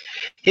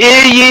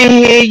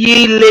Hear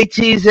ye,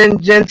 ladies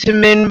and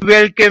gentlemen.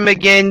 Welcome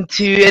again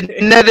to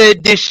another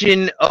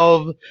edition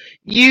of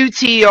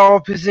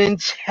UTR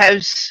Presents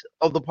House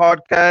of the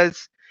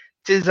Podcast.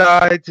 Tis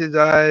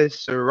I,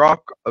 Sir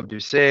Rock of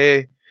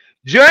Ducey.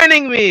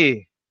 Joining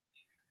me,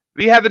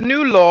 we have a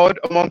new lord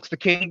amongst the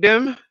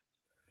kingdom,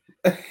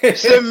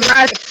 Sir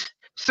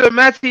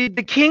Matty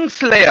the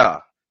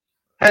Kingslayer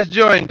has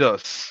joined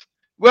us.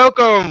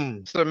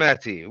 Welcome, Sir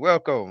Matty.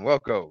 Welcome.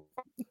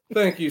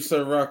 Thank you,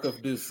 Sir Rock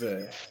of Duce.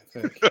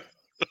 Thank you.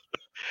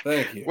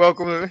 Thank you.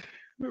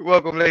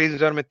 Welcome, ladies and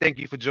gentlemen. Thank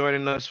you for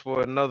joining us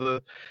for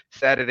another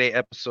Saturday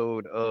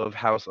episode of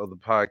House of the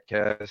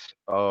Podcast.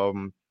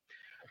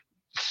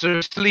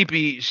 Sir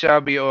Sleepy shall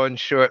be on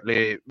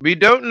shortly. We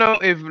don't know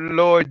if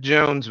Lord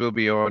Jones will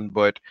be on,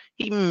 but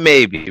he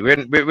may be.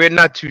 We're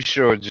not too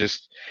sure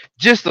just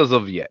as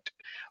of yet.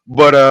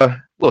 But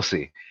we'll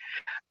see.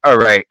 All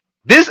right.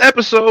 This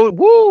episode,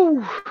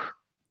 woo,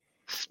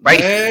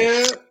 spicy,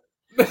 Man.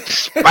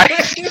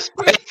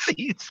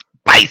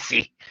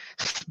 spicy.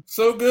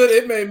 So good,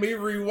 it made me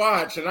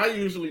rewatch. And I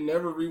usually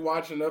never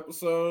rewatch an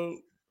episode.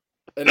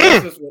 And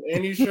that's just with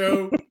any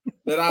show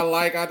that I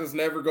like. I just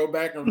never go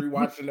back and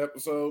rewatch an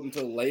episode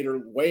until later,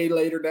 way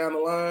later down the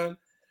line.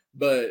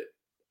 But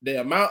the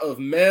amount of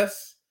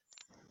mess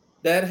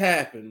that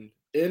happened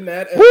in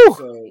that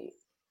episode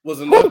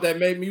was enough that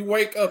made me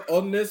wake up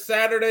on this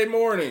Saturday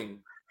morning.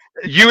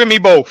 You and me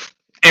both.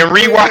 And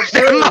rewatch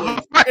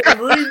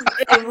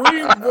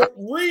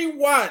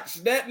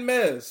rewatch that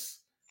mess.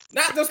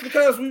 Not just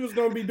because we was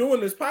gonna be doing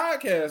this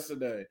podcast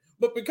today,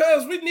 but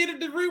because we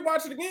needed to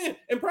rewatch it again,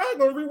 and probably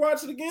gonna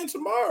rewatch it again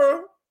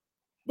tomorrow.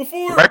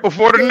 Right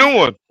before the new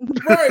one.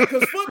 Right,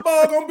 because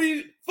football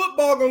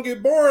gonna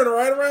get boring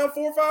right around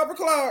 4 or 5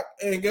 o'clock.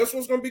 And guess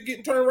what's gonna be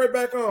getting turned right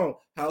back on?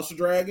 House of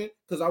Dragon,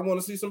 because I want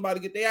to see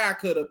somebody get their eye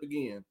cut up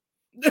again.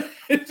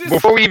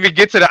 Before we even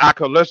get to the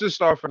icon, let's just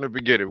start from the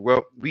beginning.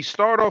 Well, we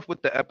start off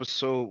with the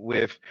episode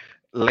with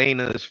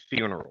Lena's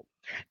funeral,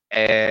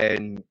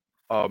 and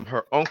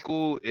her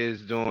uncle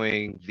is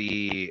doing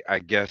the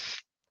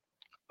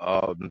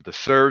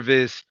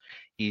service.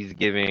 He's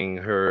giving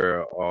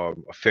her a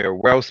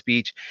farewell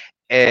speech,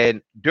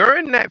 and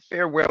during that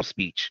farewell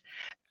speech,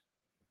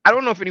 I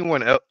don't know if I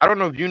don't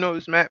know if you know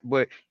this, Matt,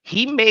 but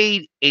he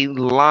made a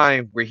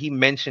line where he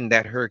mentioned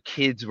that her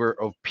kids were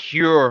of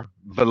pure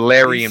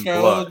Valerian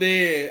blood.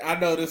 Did. I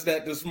noticed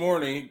that this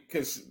morning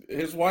because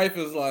his wife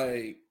is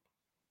like,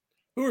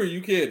 "Who are you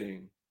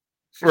kidding?"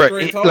 She's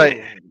right,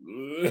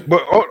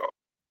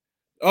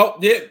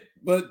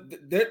 but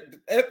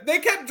they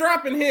kept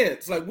dropping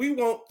hints like, "We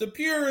want the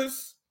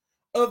purest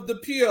of the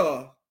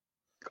pure."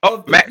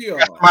 Oh, Matt,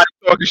 somebody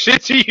talking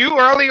shit to you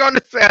early on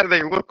the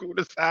Saturday. Look who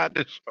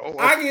decided to show up.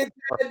 I get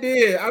that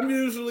did. I'm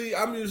usually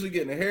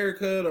getting a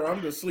haircut or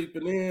I'm just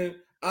sleeping in.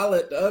 I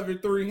let the other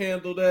three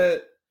handle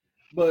that,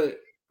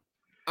 but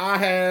I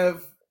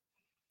have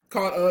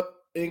caught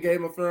up in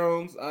Game of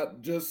Thrones. I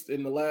just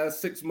in the last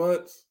 6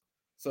 months,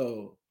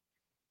 so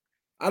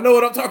I know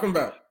what I'm talking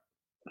about.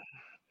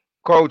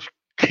 Coach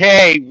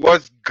K,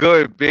 what's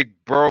good, big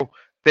bro?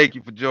 Thank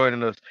you for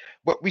joining us.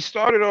 But we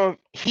started off.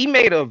 He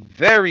made a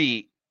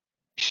very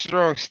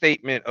strong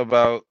statement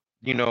about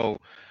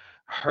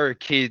her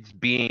kids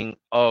being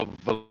of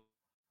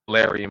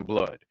Valerian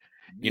blood.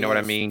 You know what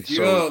I mean?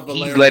 So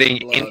he's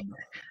letting in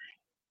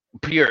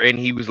pure, and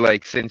he was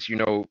like, since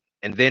and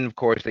then of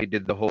course they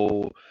did the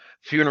whole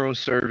funeral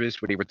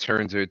service where they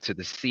returned her to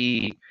the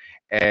sea,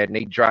 and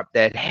they dropped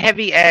that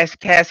heavy ass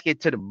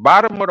casket to the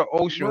bottom of the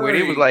ocean where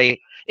it was like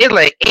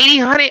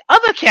 800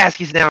 other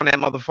caskets down that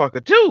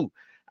motherfucker too.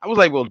 I was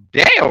like, well,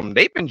 damn,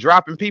 they've been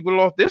dropping people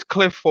off this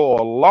cliff for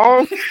a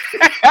long time.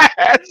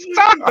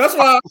 That's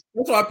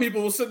why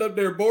people were sitting up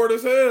there bored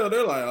as hell.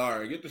 They're like, all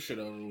right, get the shit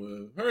over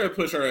with. Hurry up,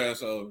 push her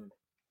ass over.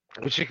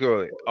 What you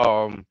call it?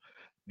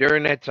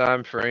 During that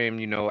time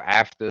frame,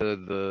 after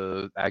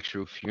the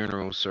actual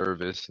funeral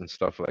service and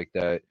stuff like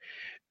that,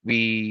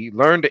 we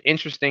learned an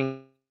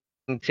interesting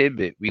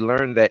tidbit. We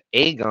learned that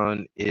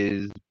Aegon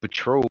is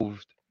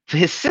betrothed to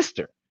his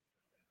sister.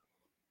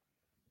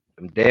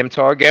 Them damn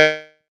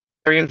Targaryens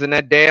and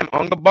that damn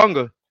Unga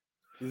Bunga.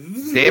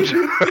 Damn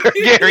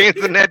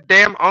Targaryens and that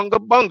damn Unga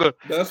Bunga.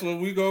 That's what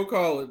we gonna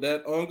call it.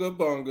 That Unga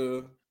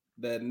Bunga.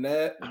 That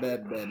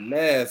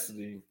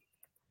nasty.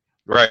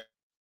 Right.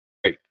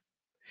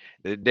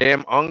 The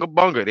damn Unga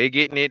Bunga. They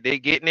getting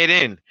it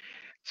in.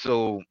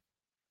 So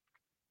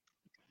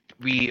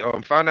we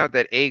found out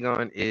that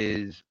Aegon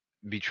is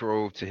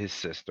betrothed to his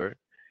sister.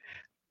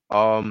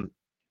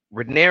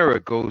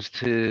 Rhaenyra goes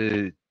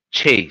to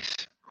Chase,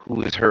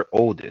 who is her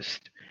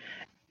oldest,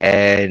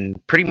 and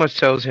pretty much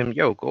tells him,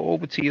 yo, go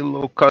over to your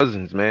little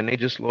cousins, man. They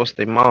just lost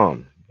their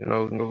mom.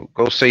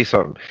 Go say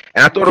something.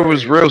 And I thought it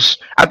was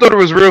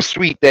real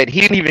sweet that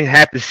he didn't even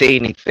have to say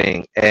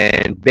anything.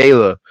 And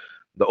Baela,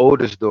 the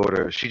oldest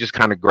daughter, she just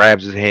kind of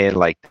grabs his hand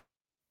like,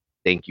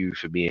 thank you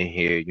for being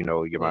here.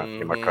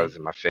 You're my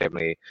cousin, my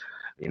family.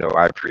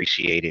 I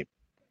appreciate it.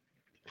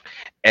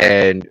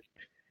 And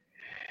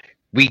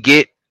we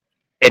get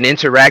an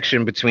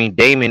interaction between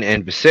Daemon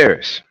and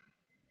Viserys.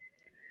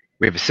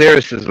 Where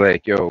Viserys is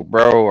like, yo,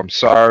 bro, I'm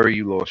sorry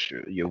you lost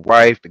your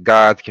wife. The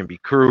gods can be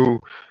cruel.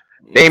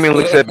 Damon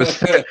looks at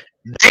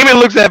Damon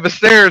looks at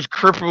Viserys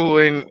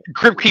crippling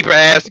crypt keeper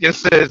ass and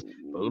says,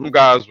 well, them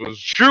guys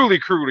was truly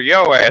cruel to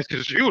your ass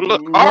because you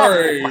look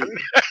horrible. Right.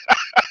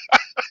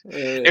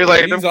 It was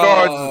like them He's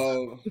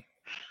guards is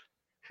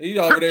he's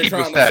over crypt there keeper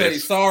trying to say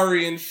status.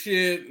 sorry and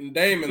shit, and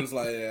Damon's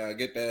like, "Yeah,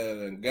 get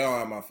that and go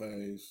out my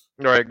face."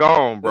 All right, go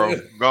on, bro.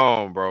 Go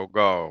on, bro.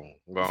 Go on.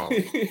 Go on.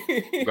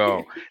 Go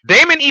on.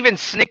 Damon even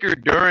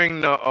snickered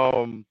during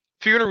the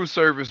funeral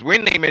service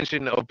when they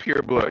mentioned of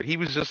pure blood. He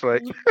was just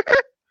like,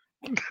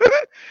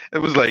 it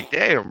was like,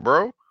 damn,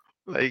 bro.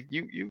 Like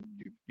you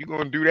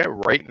gonna do that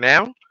right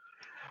now?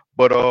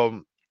 But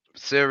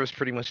Sarah's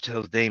pretty much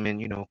tells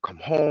Damon, come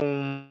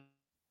home.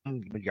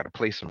 You got a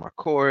place in my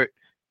court.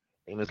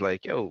 Damon's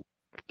like, yo,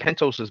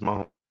 Pentos is my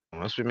home.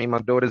 That's where me and my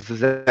daughters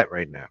is at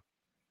right now.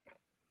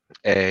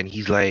 And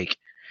he's like,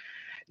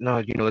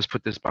 no, let's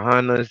put this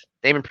behind us.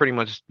 Damon pretty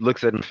much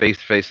looks at him face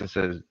to face and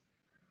says,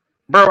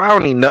 bro, I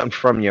don't need nothing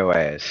from your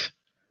ass.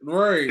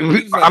 Right.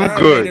 He's like, I'm I made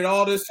it good.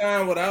 all this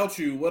time without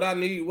you. What I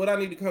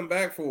need to come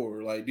back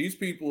for. Like these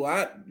people,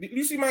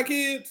 you see my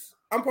kids?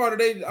 I'm part of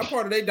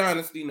their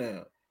dynasty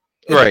now.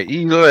 Right.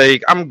 He's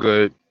like, I'm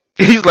good.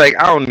 He's like,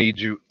 I don't need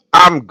you.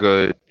 I'm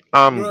good.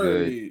 I'm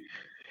good. Right.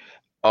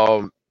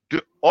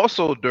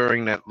 Also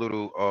during that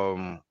little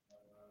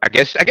I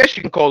guess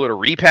you can call it a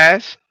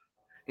repass.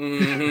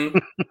 Mm-hmm.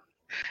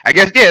 I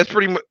guess yeah, it's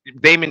pretty much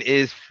Damon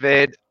is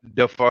fed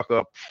the fuck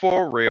up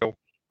for real.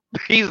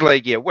 He's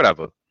like, yeah,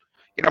 whatever.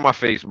 Get out my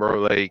face, bro.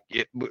 Like,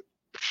 I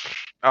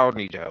don't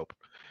need your help.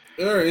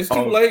 It's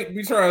too late to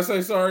be trying to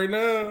say sorry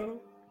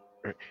now.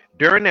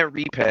 During that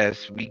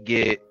repass, we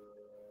get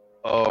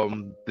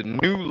the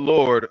new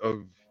Lord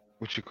of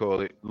what you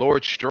call it,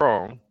 Lord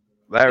Strong,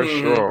 Larry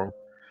Strong,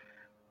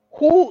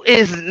 who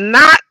is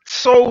not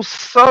so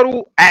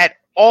subtle at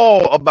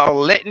all about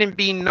letting it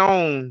be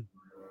known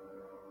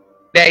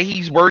that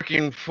he's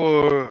working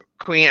for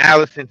Queen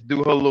Allison to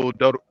do her little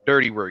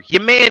dirty work.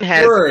 Your man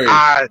has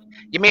eyes.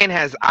 Your man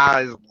has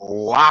eyes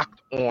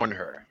locked on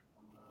her.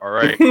 All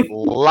right,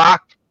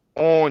 locked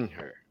on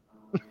her.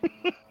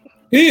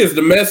 He is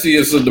the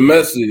messiest of the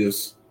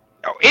messiest.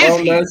 Oh, is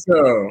he? That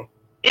show.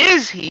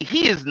 Is he?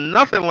 He is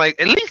nothing like.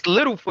 At least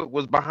Littlefoot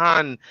was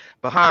behind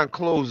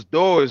closed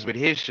doors with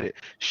his shit.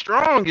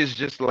 Strong is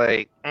just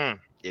like,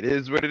 it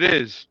is what it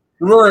is.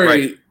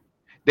 Right.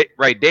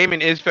 Right.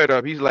 Damon is fed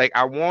up. He's like,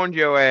 I warned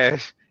your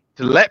ass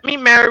to let me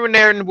marry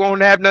Renera and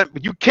won't have nothing,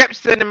 but you kept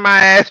sending my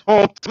ass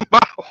home to my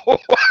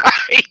wife.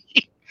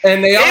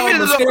 And they all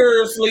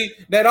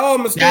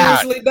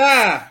mysteriously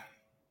die.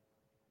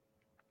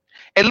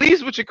 At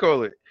least what you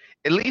call it.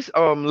 At least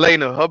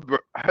Lena,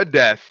 her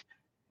death.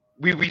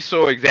 We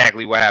saw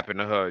exactly what happened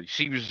to her.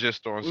 She was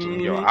just on some,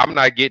 yo, I'm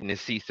not getting a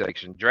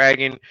C-section.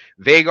 Dragon,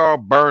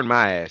 Vagar, burn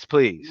my ass,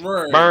 please.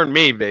 Right. Burn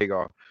me,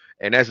 Vagar.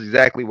 And that's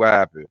exactly what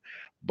happened.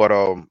 But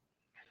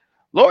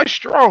Lord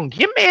Strong,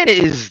 your man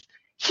is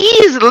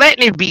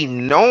letting it be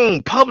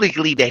known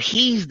publicly that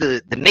he's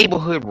the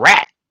neighborhood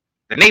rat,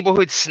 the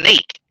neighborhood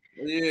snake.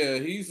 Yeah,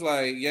 he's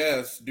like,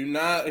 yes, do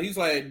not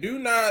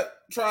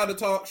try to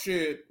talk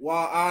shit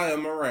while I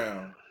am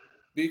around.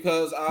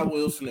 Because I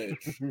will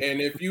snitch.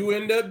 And if you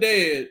end up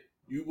dead,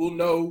 you will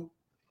know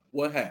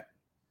what happened.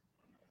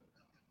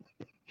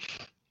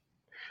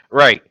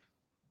 Right.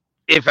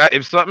 If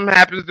something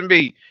happens to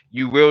me,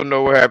 you will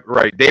know what happened.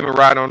 Right. David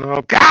riding on the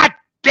home. God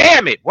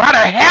damn it. Why the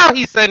hell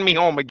he sent me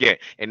home again?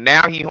 And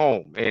now he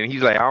home. And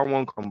he's like, I don't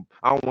want to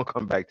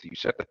come back to you.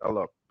 Shut the hell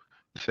up,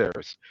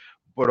 Ferris.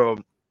 But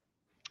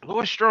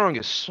Lord Strong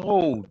is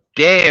so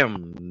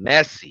damn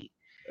messy.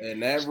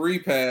 And that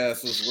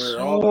repass is where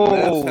all the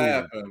mess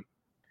happened.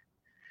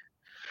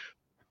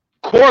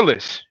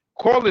 Corlys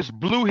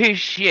blew his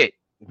shit.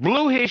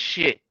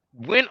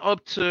 Went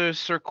up to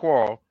Sir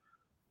Qual.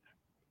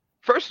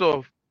 First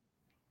off,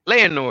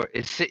 Leonor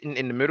is sitting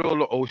in the middle of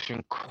the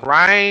ocean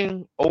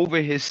crying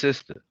over his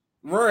sister.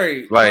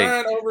 Right.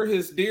 Crying over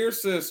his dear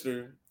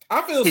sister.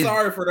 I feel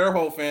sorry for their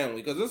whole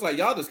family because it's like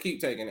y'all just keep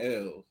taking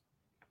L's.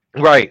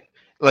 Right.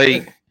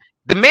 Like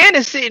the man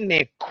is sitting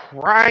there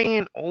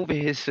crying over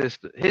his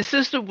sister. His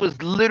sister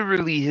was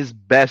literally his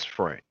best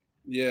friend.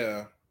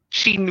 Yeah.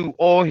 She knew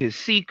all his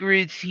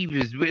secrets. He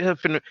was with her.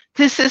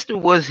 His sister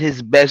was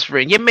his best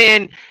friend. Your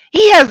man,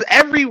 he has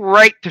every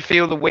right to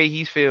feel the way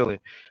he's feeling.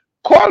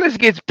 Corlys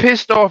gets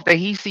pissed off that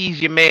he sees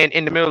your man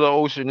in the middle of the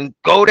ocean and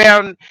go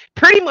down,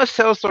 pretty much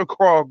tells Sir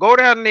Crawl, go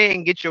down there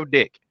and get your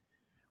dick.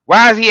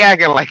 Why is he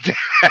acting like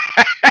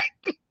that?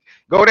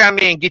 Go down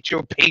there and get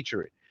your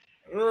patriot.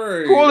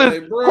 Right,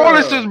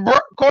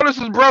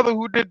 Corlys's brother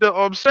who did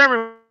the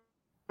sermon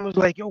was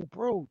like, yo,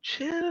 bro,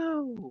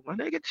 chill. My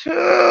nigga,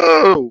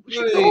 chill. What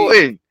you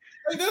doing?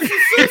 Like, that's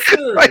his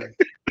sister.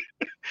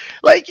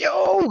 like,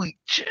 yo,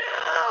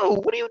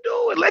 chill. What are you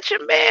doing? Let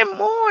your man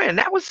mourn.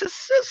 That was his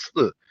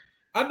sister.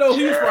 I know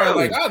he was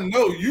probably like, I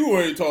know you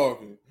ain't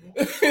talking.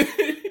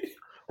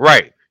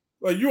 Right.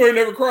 Like, you ain't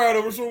never cried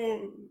over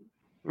someone.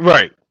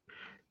 Right.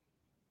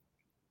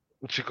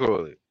 What you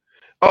call it?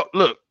 Oh,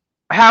 look.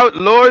 how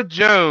Lord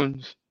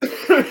Jones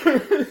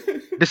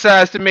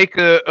decides to make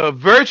a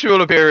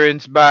virtual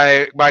appearance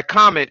by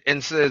comment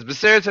and says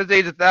Viserys has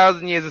aged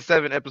 1,000 years in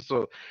 7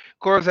 episodes.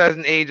 Corvus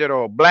hasn't aged at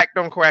all. Black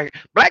don't crack.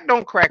 Black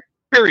don't crack.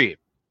 Period.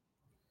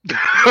 No.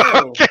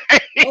 Okay.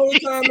 The only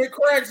time it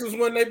cracks is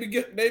when they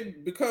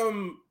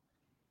become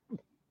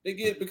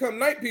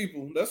night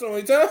people. That's the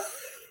only time.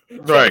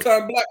 Right.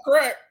 Time black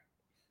crack.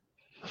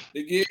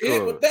 They get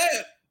hit with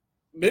that.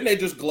 Then they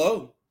just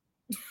glow.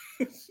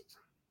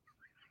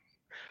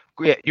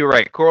 Yeah, you're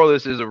right.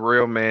 Corliss is a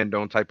real man,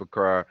 don't type of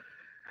cry.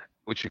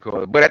 What you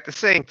call it? But at the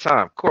same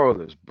time,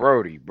 Corliss,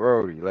 Brody,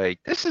 like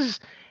this is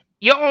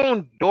your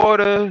own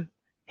daughter,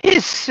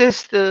 his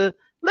sister.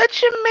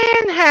 Let your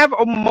man have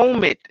a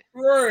moment to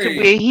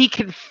where he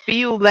can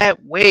feel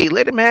that way.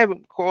 Let him have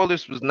it.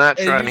 Corliss was not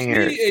trying to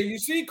hear it. And you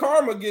see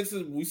karma gets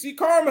it. We see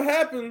karma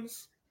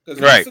happens. Because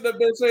he sit up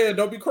there saying,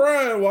 don't be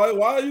crying. Why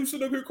are you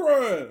sitting up here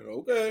crying?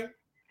 Okay.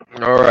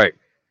 All right.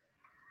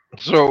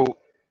 So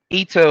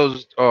he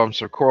tells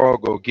Sir Coral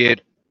go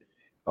get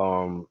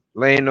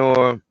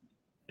Laenor.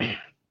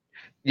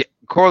 Yeah,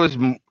 Corliss,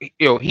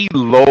 he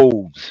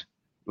loathes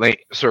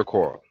Sir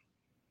Coral.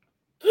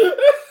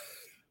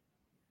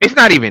 It's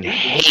not even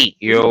hate,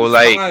 yo.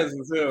 Like,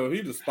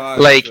 he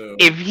despises like him.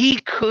 If he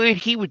could,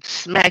 he would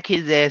smack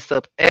his ass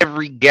up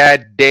every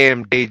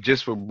goddamn day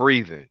just for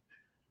breathing.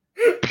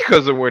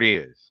 Because of what he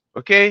is,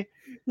 okay?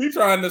 He's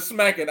trying to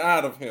smack it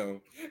out of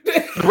him.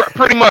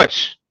 Pretty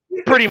much.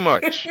 He's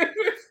like,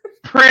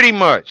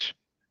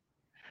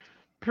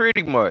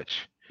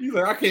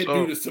 I can't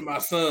do this to my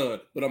son,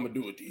 but I'm gonna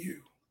do it to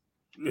you.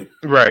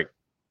 Right.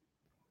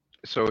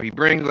 So he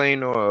brings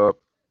Laenor up.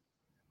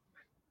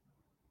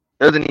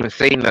 Doesn't even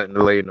say nothing to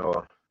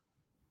Laenor.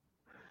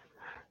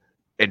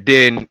 And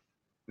then,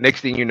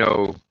 next thing you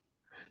know,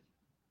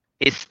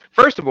 it's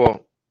first of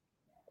all,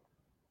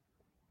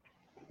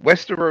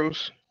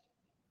 Westeros,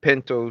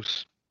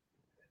 Pentos,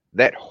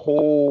 that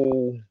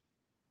whole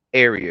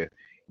area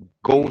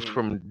goes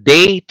from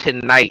day to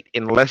night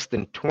in less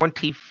than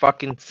 20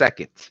 fucking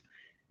seconds.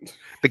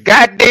 The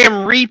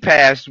goddamn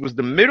repast was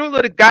the middle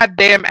of the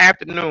goddamn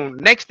afternoon.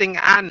 Next thing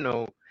I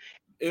know,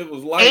 it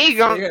was like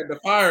Aegon, the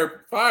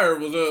fire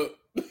was up.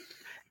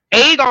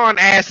 Aegon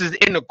ass is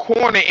in the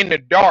corner in the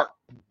dark,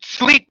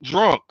 sleep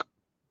drunk.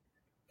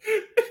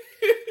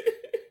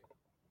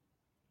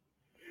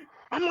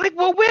 I'm like,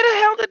 well, where the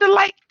hell did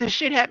the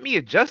shit have me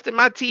adjusting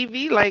my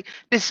TV? Like,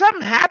 did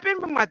something happen?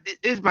 But this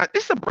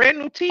is a brand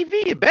new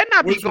TV. It better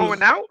not be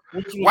going out.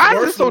 Why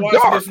is it so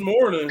dark?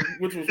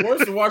 Which was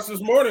worse to watch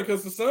this morning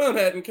because the sun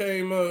hadn't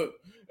came up.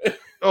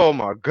 Oh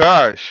my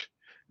gosh.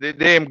 The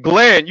damn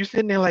Glenn, you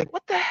sitting there like,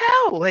 what the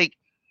hell? Like,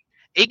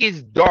 it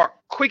gets dark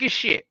quick as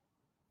shit.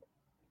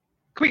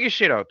 Quick as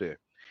shit out there.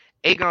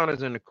 Aegon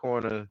is in the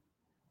corner,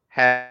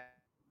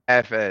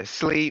 half-ass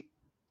sleep.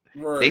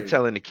 Right. They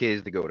telling the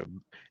kids to go to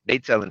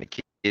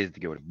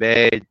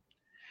bed.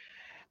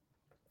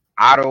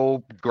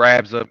 Otto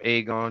grabs up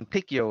Aegon.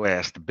 Take your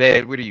ass to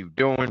bed. What are you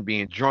doing?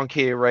 Being drunk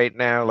here right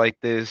now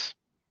like this?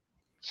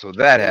 So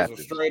that happens.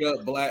 A straight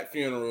up black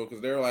funeral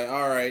because they're like,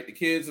 all right, the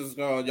kids is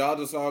gone. Y'all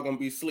just all gonna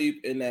be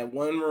asleep in that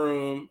one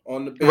room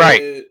on the bed.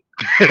 Right.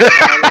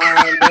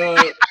 Lined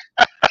up.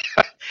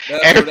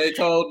 That's what they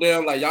told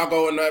them. Like, y'all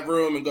go in that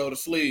room and go to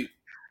sleep.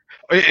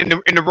 In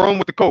the room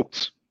with the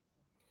coats.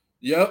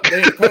 Yep, they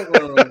in the coat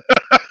room.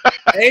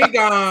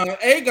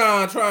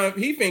 Aegon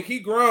he think he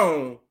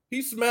grown.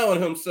 He's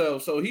smelling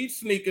himself, so he's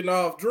sneaking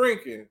off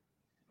drinking.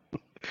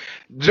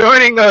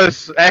 Joining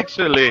us,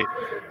 actually,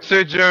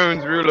 Sir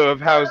Jones, ruler of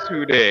House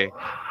Houday.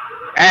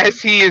 As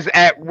he is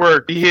at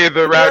work, you hear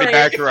the rowdy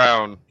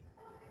background.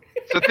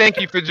 So thank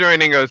you for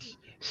joining us,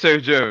 Sir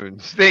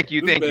Jones. Thank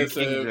you, King Jones.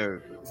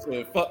 Said,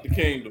 fuck the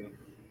kingdom.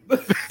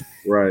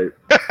 Right.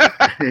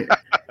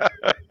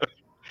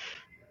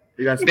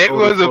 They got some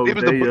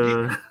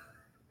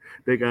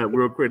they got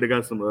real quick. They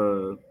got some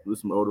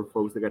older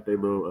folks. They got their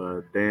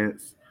little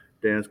dance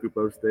group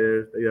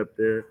upstairs. They up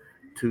there,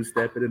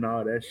 two-stepping and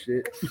all that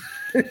shit.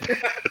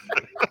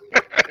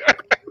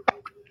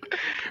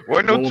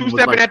 What no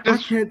two-stepping at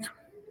this? She's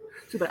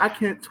like, I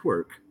can't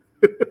twerk.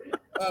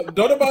 Don't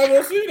nobody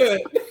want to see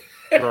that.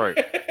 Right.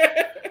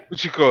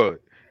 What you call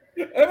it?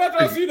 Everybody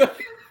trying to see that.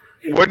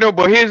 Well, no,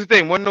 but here's the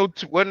thing.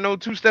 Wasn't no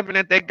two-stepping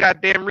at that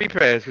goddamn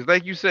repast. Because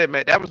like you said,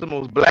 man, that was the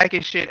most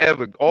blackest shit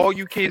ever. All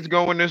you kids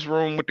go in this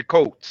room with the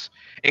coats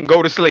and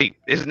go to sleep.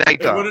 It's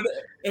nighttime.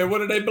 And what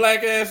do they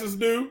black asses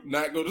do?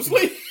 Not go to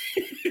sleep.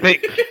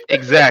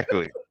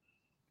 Exactly.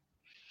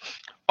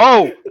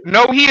 Oh,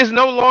 no, he is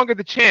no longer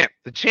the champ.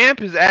 The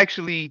champ is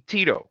actually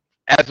Tito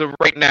as of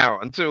right now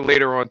until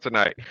later on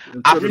tonight.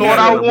 I thought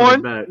I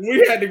won.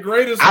 We had the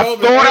greatest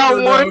moment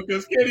ever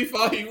because Kenny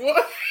thought he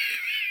won.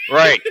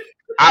 Right.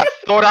 I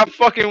thought I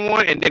fucking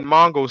won, and then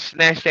Mongo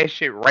snatched that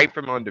shit right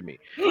from under me.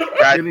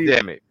 God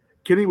damn it.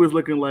 Kenny was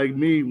looking like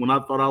me when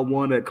I thought I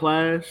won at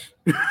Clash.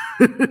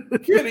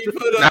 Kenny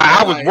put up.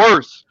 I was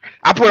worse.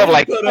 I put up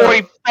like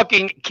 40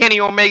 fucking Kenny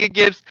Omega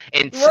gifts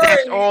and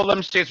snatched all them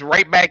shits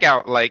right back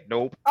out. Like,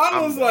 nope.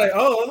 I was like,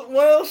 oh,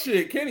 well,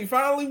 shit. Kenny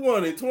finally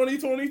won in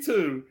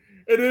 2022.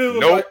 And then it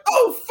was like,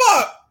 oh,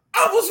 fuck.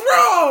 I was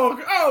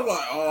wrong. I was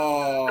like,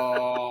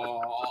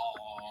 oh,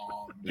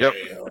 damn.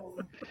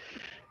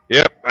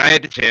 Yep, I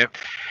had the champ.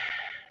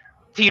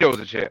 Tito's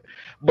a champ.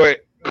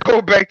 But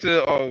go back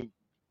to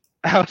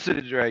House of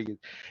the Dragons.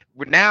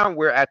 Now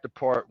we're at the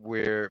part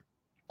where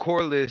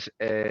Corlys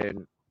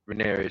and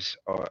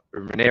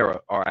Rhaenyra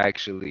are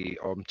actually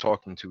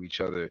talking to each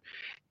other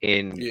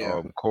in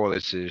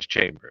Corlys's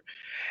chamber.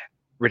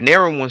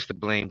 Rhaenyra wants to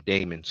blame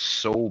Daemon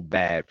so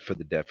bad for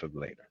the death of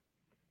Laena.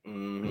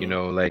 Mm-hmm. You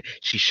know, like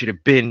she should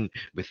have been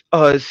with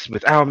us,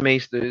 with our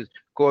maesters.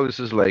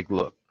 Corlys is like,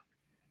 look,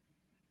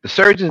 the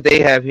surgeons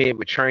they have here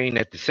were trained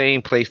at the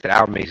same place that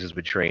our maesters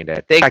were trained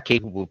at. They got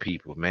capable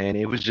people, man.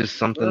 It was just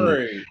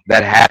something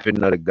that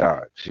happened to the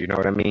gods. You know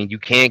what I mean? You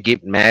can't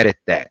get mad at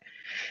that.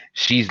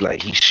 She's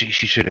like, she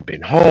should have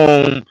been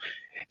home,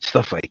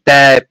 stuff like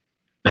that.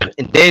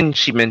 And then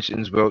she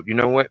mentions, well, you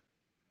know what?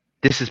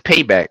 This is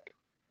payback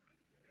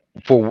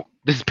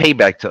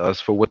to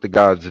us for what the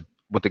gods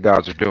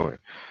are doing.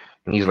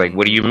 And he's like,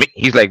 what do you mean?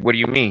 He's like, what do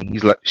you mean?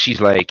 She's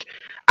like,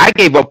 I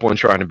gave up on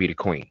trying to be the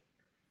queen.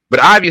 But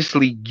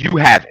obviously you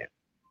haven't.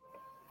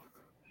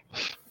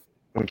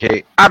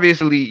 Okay,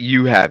 obviously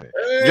you haven't.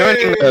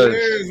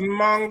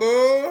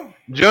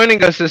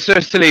 Joining us is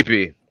Sir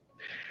Sleepy.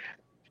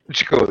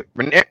 What you call it?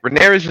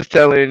 Rhaenyra is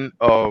telling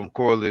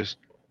Corlys,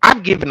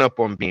 I've given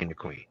up on being the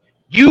queen.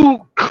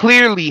 You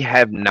clearly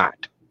have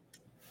not.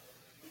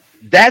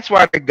 That's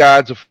why the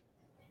gods are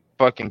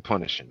fucking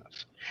punishing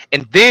us.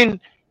 And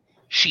then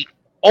she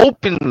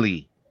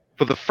openly,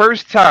 for the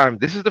first time,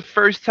 this is the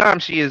first time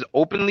she has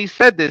openly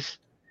said this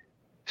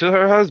to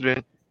her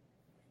husband,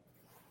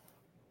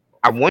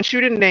 I want you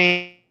to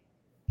name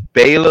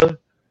Baela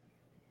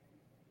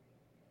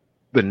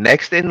the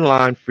next in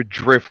line for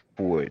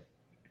Driftwood,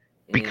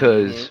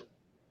 because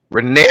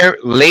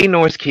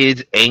Laenor's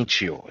kids ain't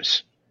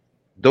yours.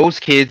 Those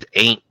kids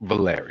ain't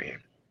Valyrian.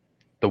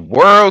 The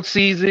world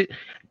sees it.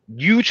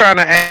 You trying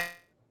to act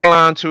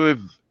on to it.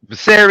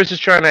 Viserys is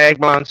trying to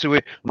act on to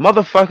it.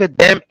 Motherfucker,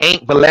 them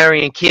ain't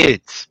Valyrian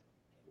kids.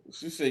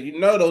 She said, you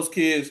know those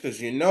kids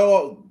because you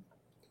know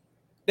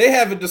they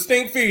have a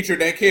distinct feature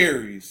that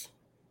carries.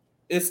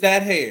 It's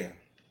that hair.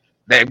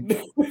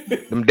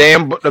 Them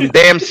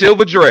damn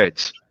silver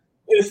dreads.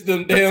 It's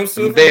them damn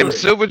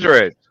silver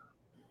dreads.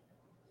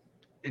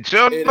 It's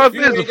sure enough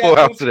is a full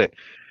house today.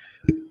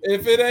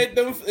 If it ain't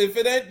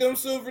them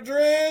silver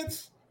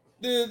dreads,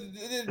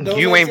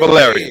 you ain't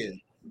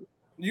Valyrian.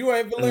 You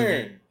ain't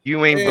Valyrian.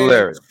 You ain't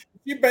Valyrian.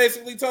 She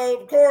basically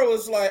told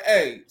Corlys, like,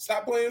 hey,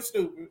 stop playing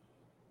stupid.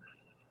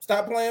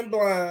 Stop playing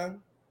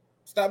blind.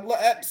 Stop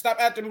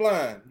acting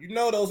blind. You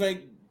know those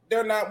ain't.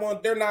 They're not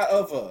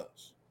of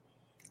us.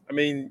 I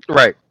mean,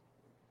 right.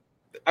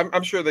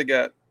 I'm sure they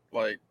got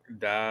like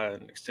dye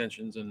and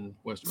extensions in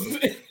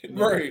Westeros.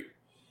 Right.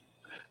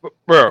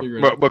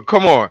 But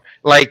come on,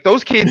 like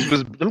those kids.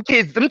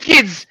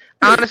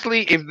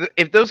 Honestly,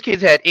 if those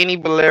kids had any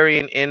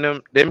Valyrian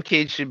in them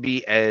kids should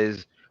be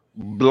as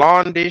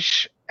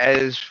blondish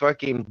as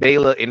fucking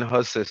Baela and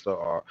her sister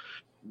are.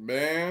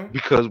 Man,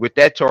 because with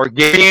that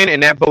Targaryen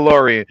and that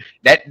Valyrian,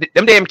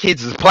 them damn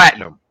kids is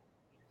platinum.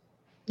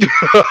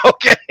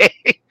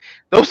 Okay,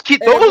 those two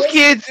little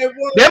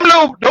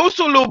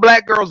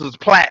black girls is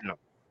platinum.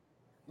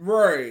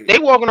 Right. They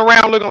walking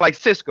around looking like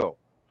Cisco.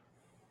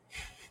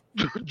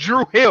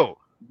 Drew Hill.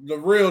 The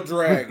real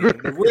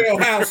dragon. The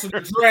real house of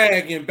the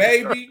dragon,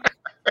 baby.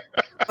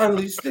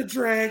 Unleash the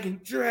dragon.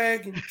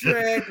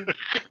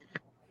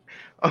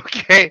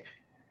 Okay.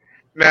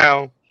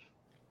 Now,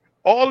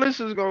 all this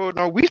is going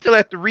on. We still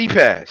at the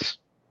repass.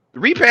 The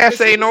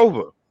repass ain't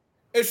over.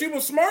 And she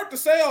was smart to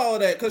say all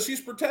of that because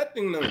she's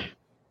protecting them.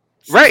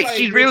 Right, like,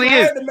 she really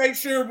is. To make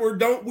sure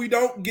we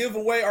don't give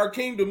away our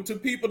kingdom to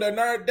people that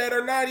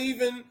are not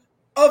even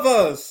of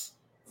us.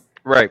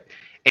 Right.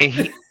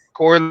 And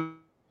Corlys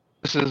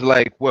is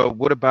like, well,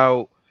 what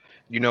about,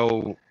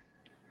 Laenor?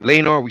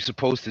 Are we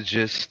supposed to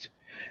just,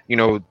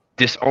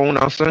 disown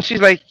our son?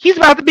 She's like, he's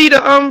about to be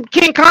the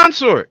king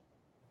consort.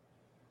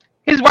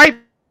 His wife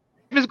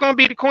is gonna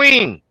be the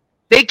queen.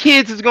 Their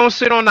kids is gonna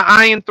sit on the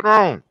Iron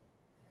Throne.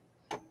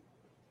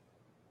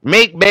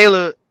 Make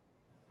Baela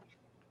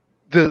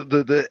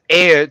the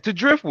heir to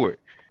Driftwood.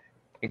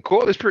 And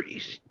Corlys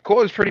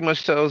pretty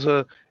much tells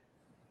her,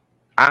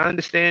 I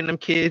understand them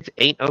kids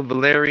ain't of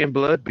Valyrian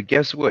blood, but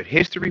guess what?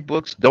 History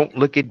books don't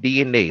look at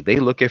DNA. They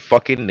look at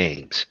fucking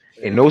names.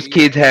 And those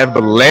kids have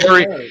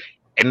Valyrian,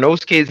 and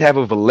those kids have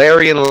a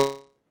Valyrian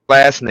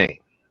last name.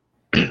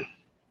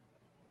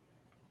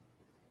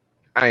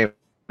 I am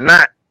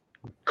not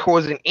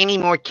causing any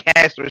more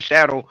cast or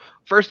shadow.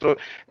 First of all,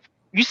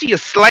 you see a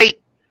slight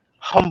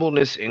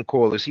humbleness in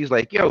Corlys. He's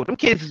like, yo, them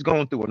kids is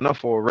going through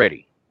enough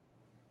already.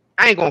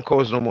 I ain't gonna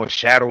cause no more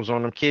shadows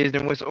on them kids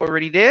than what's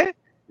already there.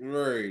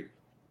 Right.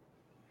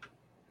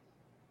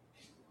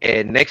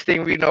 And next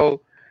thing we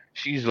know,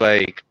 she's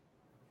like,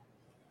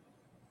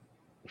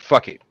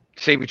 fuck it.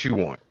 Say what you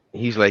want.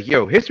 He's like,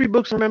 yo, history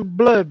books remember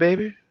blood,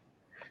 baby.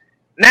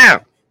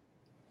 Now,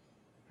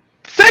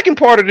 second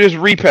part of this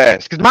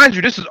repass, because mind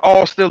you, this is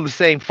all still the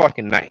same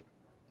fucking night.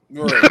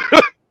 Right.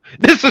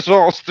 This is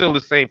all still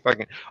the same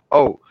fucking.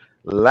 Oh,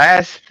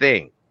 last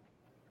thing.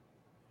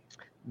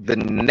 The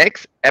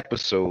next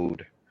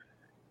episode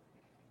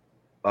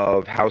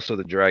of House of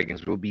the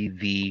Dragons will be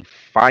the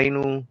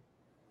final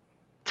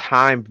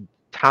time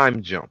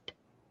jump.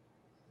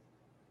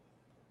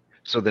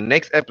 So the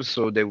next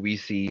episode that we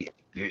see,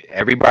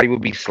 everybody will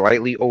be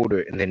slightly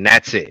older, and then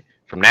that's it.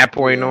 From that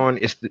point on,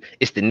 it's the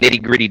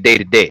nitty gritty day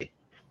to day.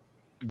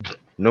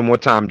 No more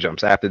time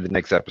jumps after the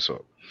next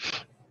episode.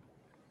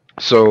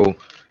 So,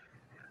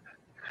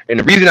 and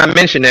the reason I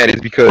mention that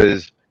is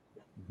because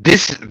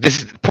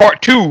this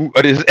part 2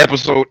 of this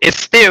episode is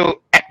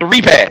still at the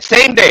repass,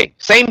 same day,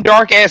 same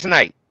dark ass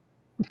night.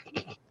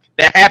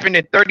 That happened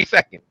in 30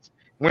 seconds.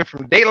 Went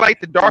from daylight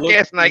to dark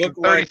ass night in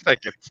 30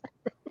 seconds.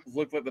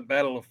 Looked like the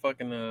Battle of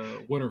fucking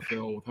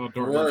Winterfell with how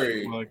dark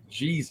it was. Like,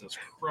 Jesus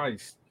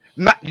Christ.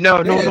 No. You know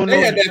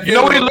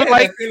what it looked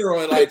like?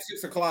 Funeral at like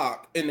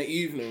 6:00 in the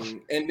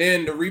evening, and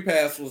then the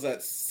repass was at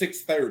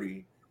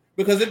 6:30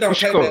 because it don't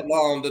take that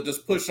long to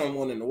just push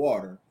someone in the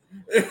water.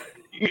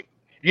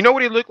 You know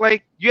what it looked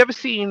like? You ever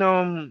seen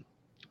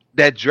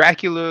that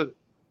Dracula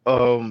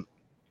Vlad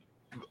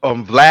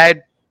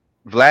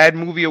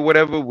movie or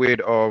whatever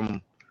with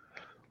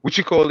what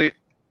you call it?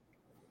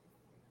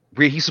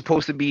 Where he's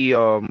supposed to be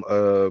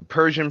a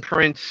Persian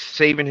prince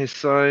saving his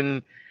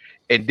son,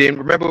 and then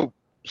remember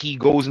he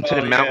goes into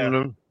the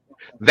mountain.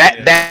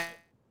 That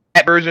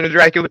version of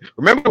Dracula.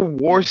 Remember the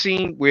war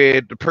scene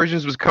where the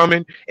Persians was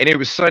coming and it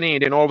was sunny,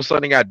 and then all of a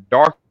sudden it got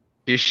dark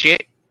as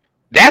shit.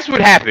 That's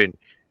what happened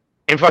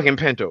in fucking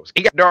Pentos.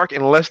 It got dark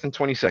in less than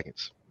 20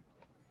 seconds.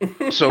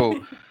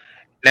 So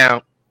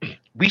now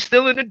we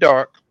still in the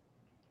dark.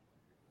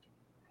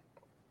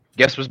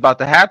 Guess what's about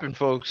to happen,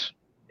 folks?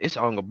 It's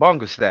Unga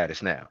Bunga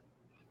status now.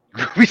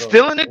 We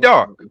still in the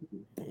dark.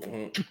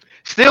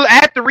 Still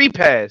at the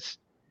repass.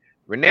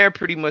 Rhaenyra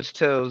pretty much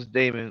tells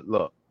Daemon,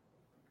 look,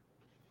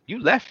 you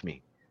left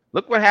me.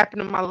 Look what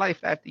happened in my life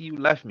after you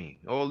left me.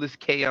 All this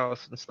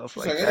chaos and stuff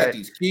like that. I got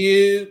these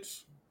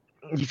kids.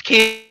 These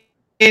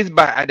kids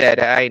by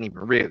that I ain't even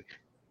really.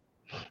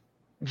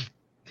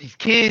 These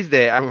kids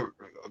that I'm.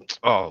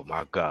 Oh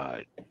my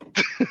God.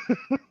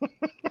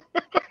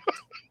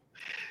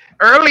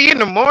 Early in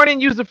the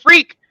morning, you's a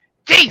freak.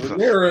 Jesus.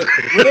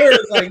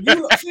 Rhaenyra's like,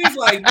 she's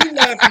like, you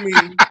left me.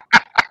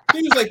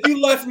 She was like,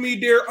 you left me,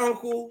 dear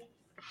uncle.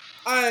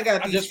 I ain't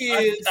got these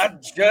kids.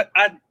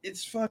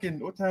 It's fucking,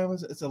 what time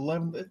is it? It's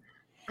 11.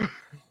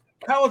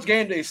 College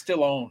game day is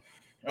still on.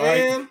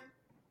 And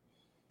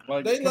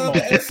like, they love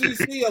the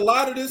SEC. A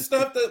lot of this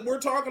stuff that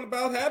we're talking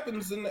about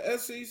happens in the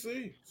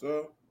SEC.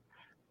 So,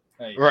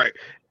 right.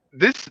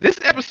 This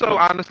episode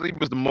honestly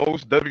was the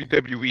most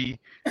WWE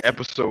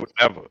episode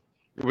ever.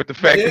 With the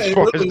fact as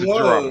far as the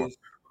drama.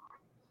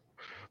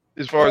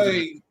 As far as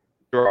the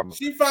drama.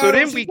 She tells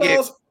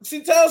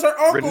her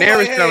uncle,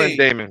 Rhaenyra's telling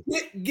Daemon,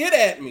 get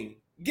at me.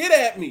 Get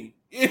at me.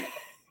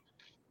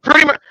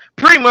 Pretty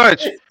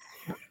much.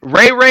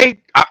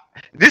 Ray.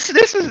 This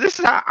is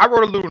how I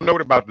wrote a little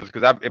note about this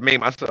because it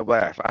made myself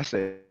laugh. I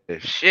said,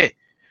 shit,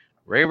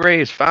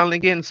 Ray is finally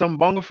getting some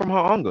bunga from her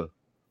unga.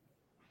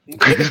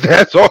 Because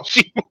that's all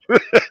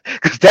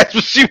because that's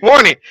what she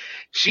wanted.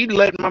 She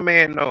let my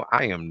man know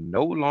I am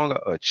no longer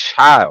a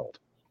child.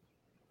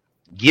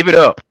 Give it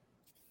up.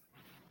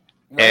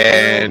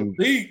 And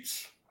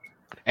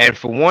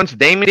for once,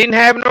 Daemon didn't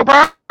have no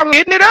problem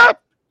getting it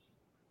up.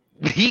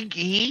 He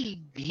gave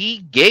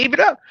it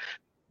up.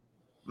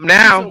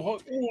 Now,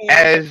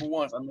 as for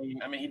once, I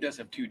mean, he does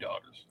have 2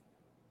 daughters.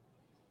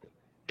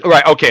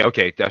 Right?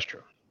 Okay, that's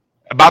true.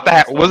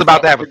 Was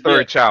about to have a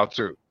third child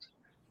too.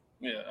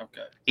 Yeah.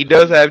 Okay. He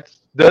does have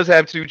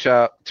 2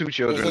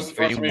 children.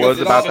 And he was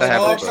about to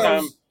have a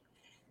third.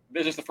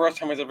 This is the first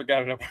time he's ever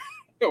got it up.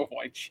 A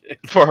white chick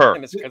for her.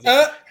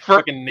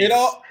 It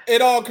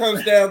all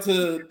comes down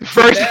to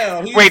first.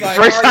 Wait, the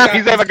first time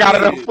he's ever got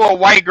it up for a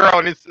white girl,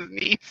 and it's his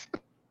niece.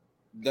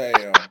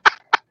 Damn.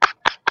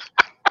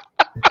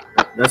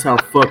 That's how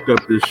fucked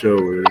up this show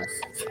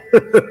is.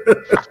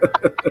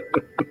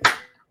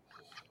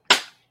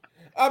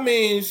 I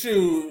mean,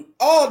 shoot.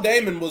 All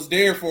Daemon was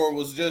there for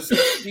was just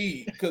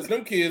speed, because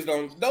them kids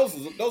don't. Those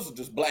are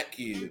just black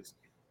kids.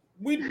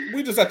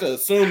 We just have to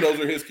assume those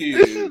are his kids.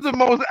 This is the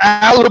most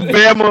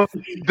Alabama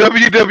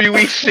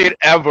WWE shit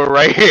ever,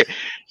 right here.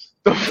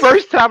 The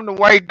first time the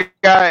white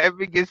guy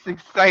ever gets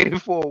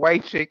excited for a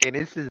white chick, and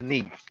it's his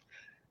niece.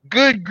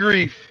 Good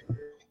grief.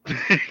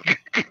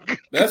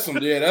 That's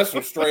some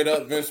straight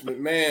up Vince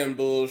McMahon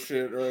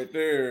bullshit right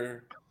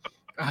there.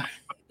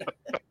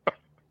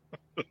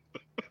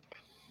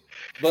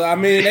 But I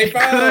mean, they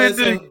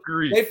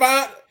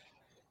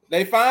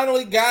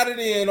finally got it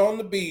in on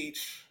the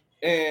beach.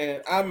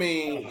 And I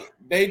mean,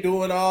 they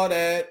doing all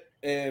that.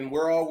 and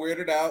we're all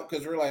weirded out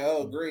because we're like,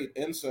 oh, great,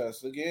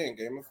 incest again,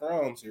 Game of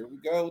Thrones. Here we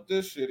go with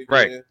this shit again.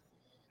 Right.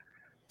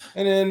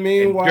 And then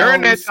meanwhile,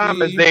 during that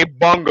time, as they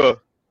bunga,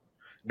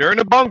 during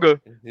the bunga,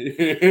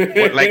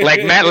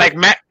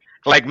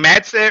 like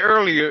Matt said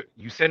earlier,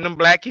 you send them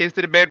black kids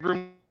to the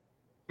bedroom,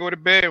 go to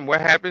bed, and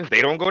what happens?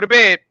 They don't go to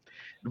bed.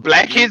 The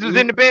black kids was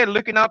in the bed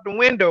looking out the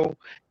window,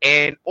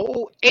 and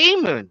old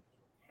Aemon,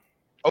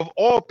 of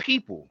all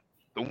people,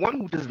 the one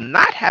who does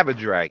not have a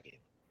dragon,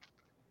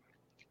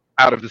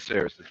 out of the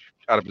Viserys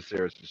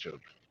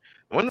children,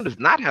 the one who does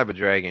not have a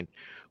dragon,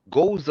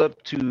 goes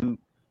up to.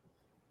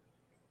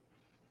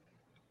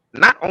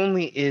 Not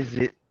only is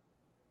it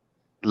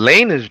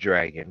Lena's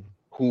dragon,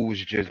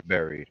 who's just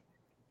buried,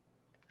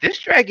 this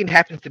dragon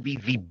happens to be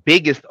the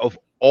biggest of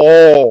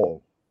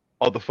all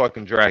of the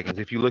fucking dragons.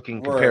 If you look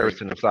in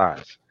comparison of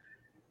size,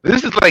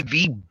 this is like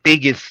the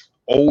biggest,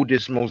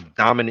 oldest, most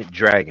dominant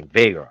dragon,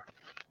 Vhagar.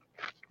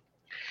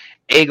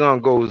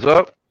 Aegon goes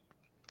up.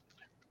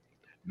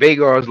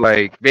 Vhagar's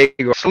like,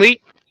 Vhagar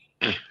sleep.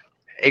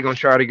 Aegon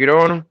try to get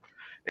on him.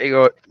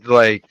 Aegon's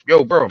like,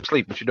 yo, bro, I'm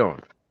asleep. What you doing?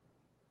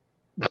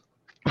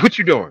 What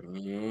you doing?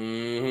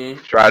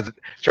 Mm-hmm. Tries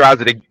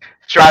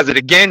it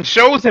again.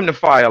 Shows him the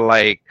fire.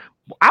 Like,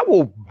 I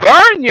will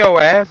burn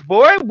your ass,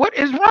 boy. What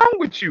is wrong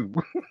with you?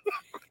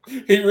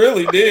 He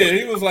really did.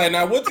 He was like,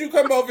 now what you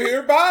come over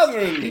here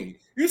bothering me?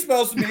 You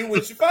supposed to be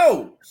with your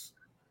folks.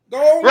 Go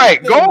on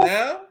right. Go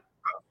now.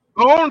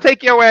 Go on and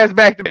take your ass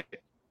back to bed.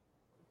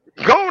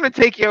 Go on and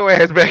take your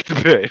ass back to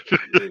bed.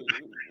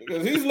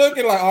 Because he's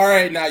looking like, all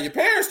right, now your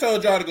parents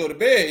told y'all to go to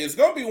bed. It's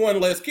gonna be one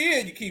less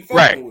kid you keep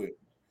fucking with.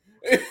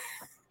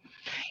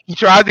 He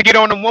tries to get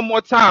on him one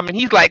more time, and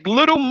he's like,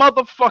 little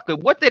motherfucker,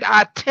 what did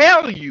I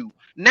tell you?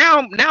 Now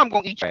I'm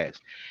gonna eat your ass.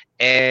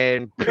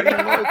 And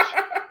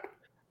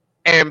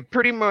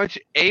pretty much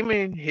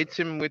Aemon hits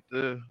him with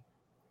the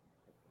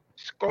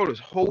Scotus,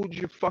 hold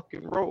your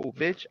fucking roll,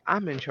 bitch.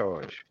 I'm in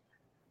charge.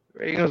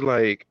 Aegon's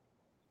like,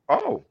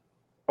 oh,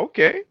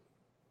 okay.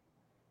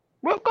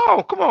 Well,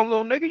 go. Come on,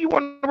 little nigga. You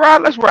want to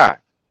ride? Let's ride.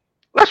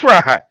 Let's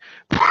ride.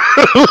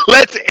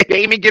 Let's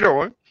Aemon get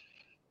on.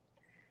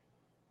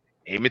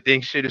 Aemon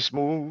thinks shit is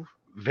smooth.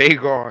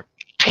 Vhagar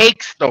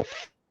takes the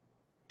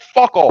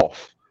fuck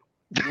off.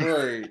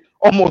 Right.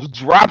 Almost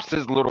drops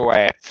his little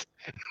ass.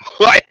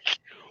 Like,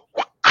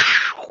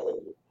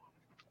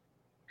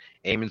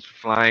 Aemon's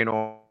flying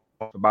off,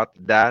 about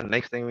to die.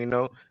 Next thing we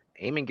know,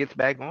 Aemon gets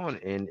back on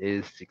and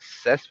is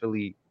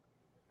successfully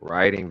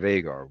riding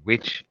Vhagar,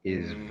 which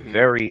is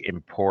very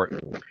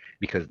important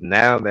because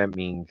now that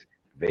means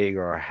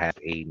Vhagar has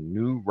a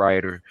new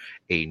rider,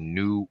 a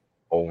new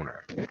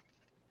owner.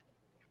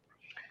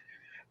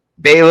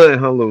 Baela and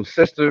her little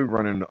sister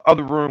run in the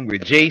other room where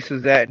Jace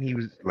is at, and he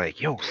was like,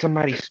 yo,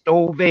 somebody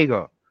stole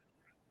Vhagar.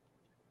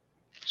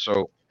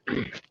 So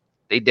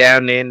they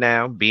down there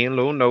now, being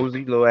little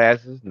nosy, little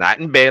asses, not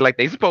in bed like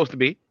they supposed to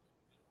be.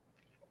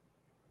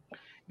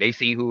 They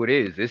see who it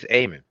is. It's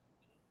Aemon.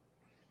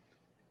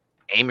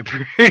 Aemon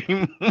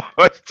pretty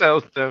much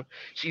tells them,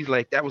 she's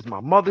like, that was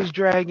my mother's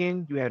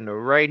dragon. You had no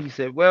right. He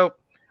said, well,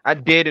 I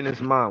did, and it's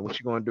mine. What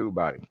you gonna do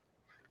about it?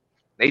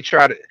 They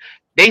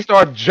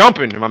start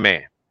jumping, my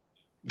man.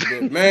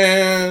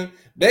 Man,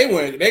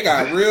 they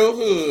got real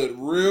hood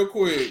real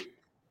quick.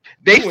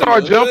 They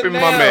start jumping,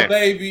 my man,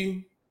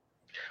 baby.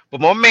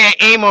 But my man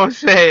Aemon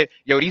said,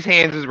 yo, these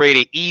hands is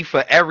rated E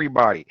for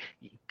everybody.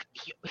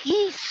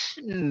 He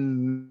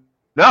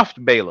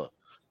snuffed Baela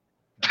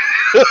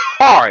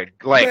hard.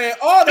 Like, man,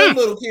 all them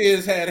little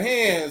kids had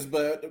hands,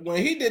 but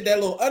when he did that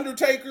little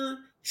Undertaker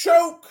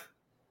choke,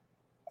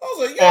 I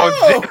was like,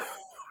 yo.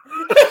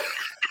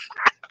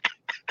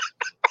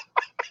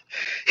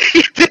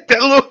 He did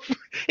that little.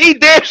 He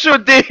damn sure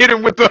did hit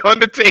him with the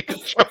Undertaker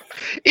choke.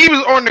 He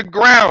was on the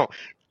ground,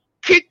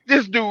 kicked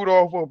this dude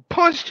over,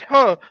 punched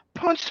her,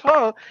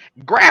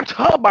 grabbed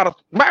her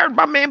grabbed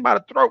my man by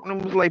the throat,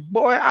 and was like,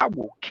 "Boy, I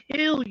will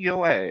kill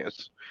your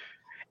ass."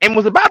 And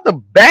was about to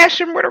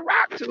bash him with a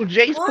rock till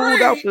Jace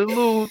pulled out the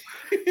little.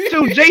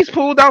 Till Jace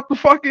pulled out the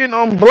fucking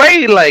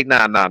blade. Like,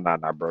 nah,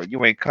 bro.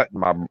 You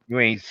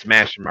ain't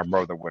smashing my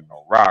brother with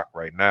no rock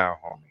right now,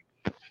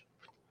 homie.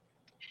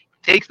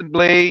 Takes the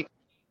blade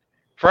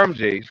from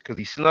Jace because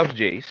he snuffed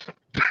Jace.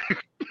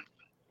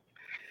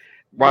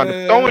 While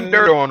throwing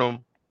dirt on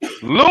him,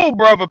 little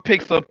brother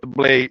picks up the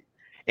blade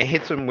and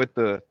hits him with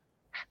the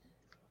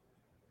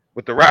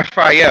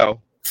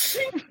Raphael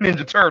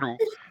Ninja Turtle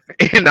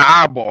in the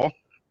eyeball.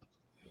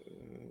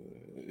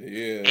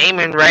 Yeah.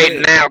 Aemon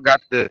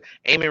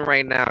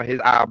right now, his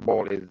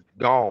eyeball is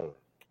gone.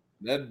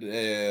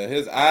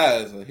 His eye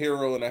is a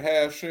hero and a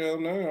half shell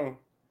now.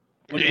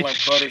 Looking like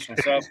Butters from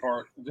South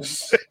Park.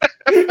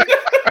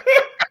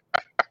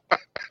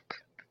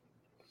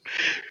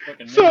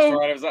 So,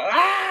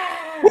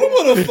 who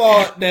would have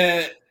thought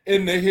that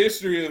in the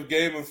history of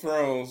Game of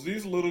Thrones,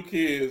 these little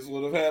kids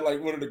would have had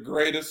like one of the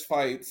greatest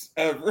fights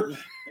ever?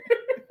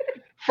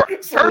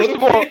 First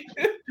of all,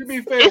 to be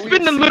fair, it's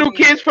been the little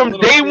kids from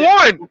day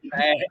one.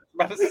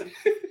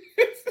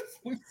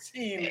 We've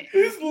seen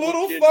these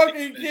little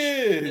fucking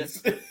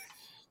kids.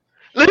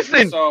 Listen,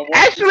 we saw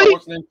actually,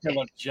 what's his name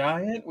kill a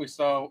giant. We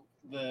saw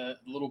the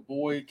little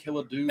boy kill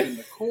a dude in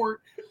the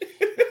court.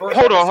 The first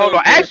hold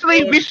on.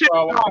 Actually, we should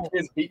saw have one of known. the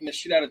kids beating the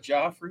shit out of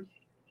Joffrey.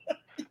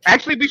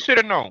 Actually, we should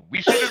have known.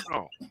 We should have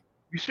known.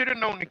 We should have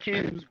known the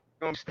kids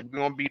was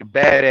gonna be the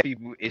badass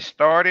people. It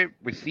started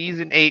with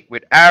season 8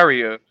 with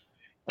Arya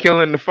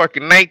killing the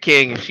fucking Night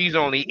King, and she's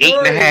only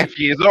 8.5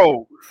 years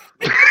old.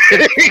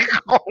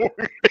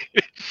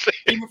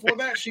 Even before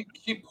that, she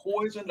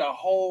poisoned a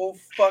whole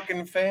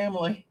fucking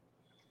family.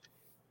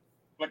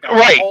 Like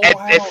right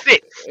at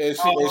 6. And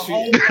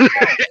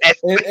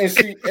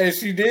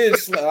she did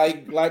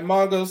like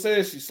Mongo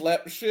said, she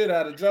slapped the shit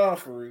out of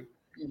Joffrey.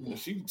 And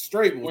she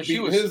straight was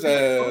beating his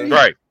ass.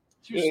 Right.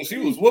 She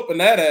was whooping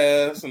that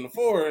ass in the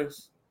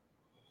forest.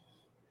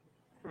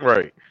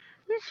 Right.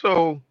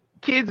 So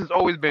kids has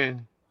always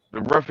been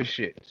the roughest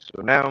shit.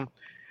 So now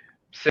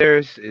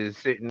Viserys is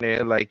sitting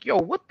there like, yo,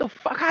 what the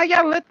fuck? How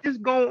y'all let this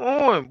go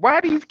on? Why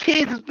are these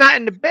kids is not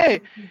in the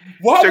bed?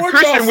 Why Sir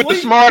Christian with the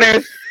smart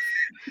ass.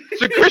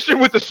 Sir Christian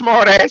with the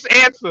smart ass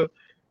answer.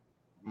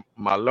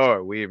 My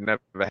lord, we have never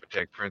had to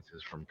protect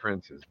princes from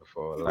princes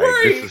before. Like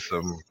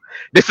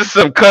this is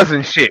some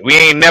cousin shit. We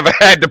ain't never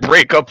had to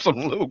break up some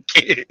little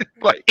kid.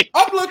 Like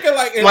I'm looking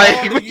like in all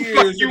the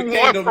years of the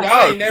kingdom,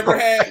 y'all ain't never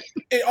had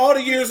in all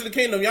the years of the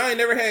kingdom, y'all ain't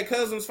never had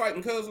cousins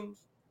fighting cousins.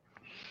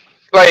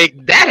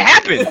 Like that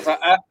happens.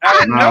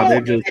 I know they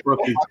just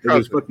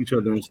fuck each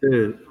other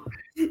instead.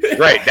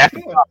 Right, that's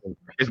the problem.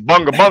 It's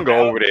bunga bunga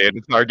over there in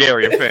the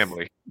Targaryen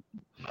family.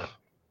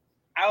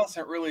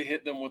 Allison really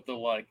hit them with the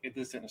like.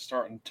 This didn't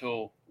start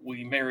until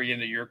we marry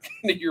into your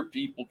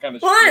people kind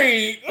of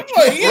right. I'm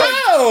like,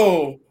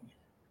 yo.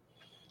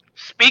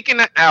 Speaking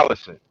of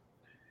Allison,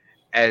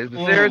 as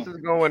Viserys is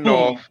going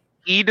off,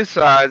 he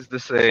decides to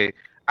say,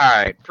 "All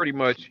right, pretty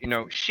much,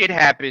 shit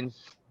happens.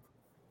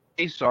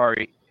 He's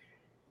sorry."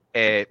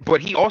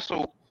 But he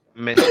also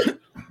mentioned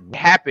what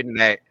happened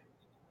that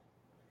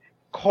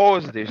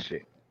caused this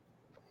shit.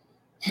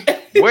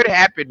 What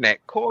happened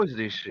that caused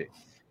this shit?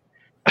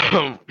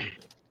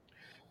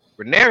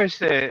 Rhaenyra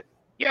said,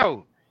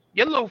 yo,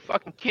 your little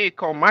fucking kid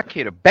called my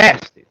kid a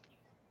bastard.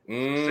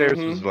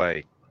 Viserys was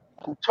like,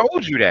 who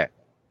told you that?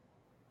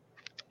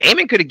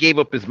 Aemon could have gave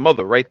up his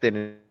mother right then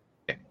and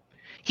there.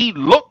 He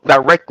looked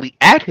directly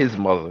at his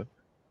mother,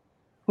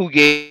 who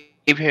gave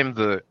him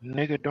the,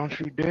 nigga, don't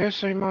you dare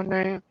say my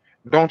name.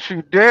 Don't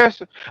you dare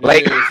say.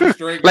 Like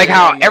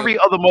how every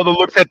other mother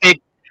looks at their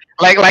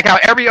like how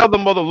every other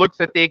mother looks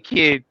at their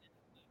kid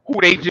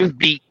who they just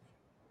beat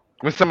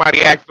when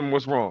somebody asks them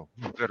what's wrong.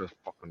 You better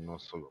fucking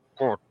not say a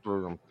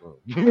goddamn thing.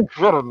 You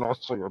better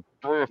not say a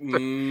damn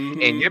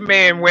thing. And your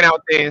man went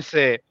out there and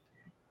said,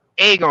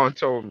 Aegon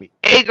told me.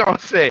 Aegon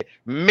said,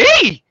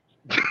 me.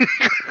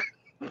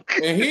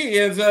 And he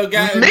ends up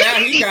now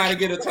he gotta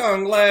get a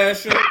tongue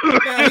lashing.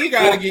 Now he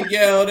gotta get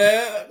yelled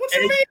at. What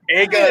you mean?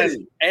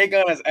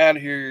 Aegon is out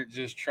here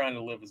just trying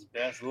to live his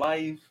best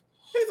life.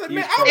 He's like,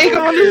 man,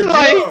 Aegon is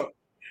like,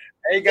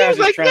 Aegon's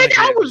just trying to get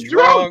I was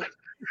drunk.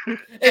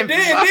 And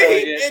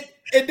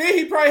then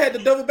he probably had to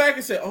double back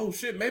and say, oh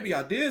shit, maybe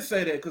I did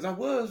say that because I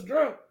was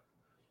drunk.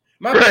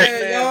 My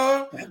bad,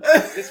 y'all.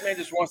 This man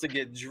just wants to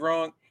get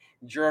drunk,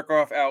 jerk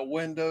off out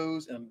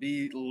windows, and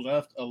be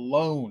left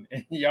alone.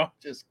 And y'all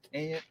just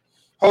can't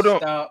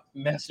stop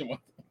messing with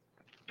him.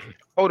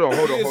 Hold on.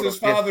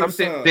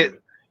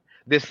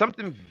 There's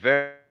something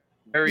very,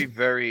 very,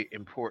 very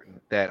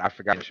important that I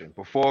forgot to mention.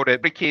 Before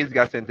the kids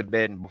got sent to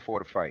bed and before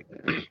the fight.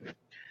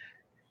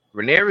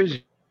 Rhaenyra's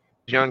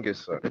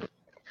youngest son,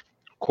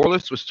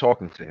 Corlys, was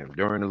talking to him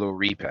during a little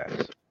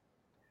repast.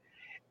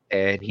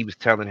 And he was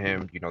telling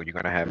him, you're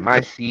going to have my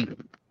seat,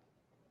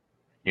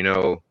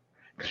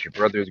 because your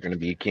brother is going to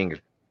be a king,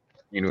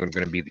 going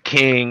to be the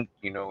king,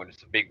 and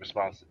it's a big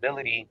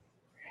responsibility.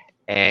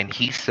 And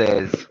he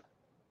says,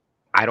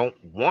 I don't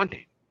want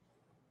it.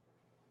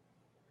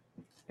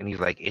 And he's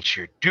like, it's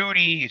your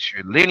duty, it's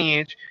your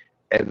lineage.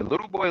 And the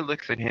little boy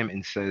looks at him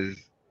and says,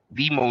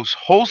 the most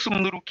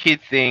wholesome little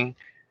kid thing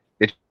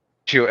that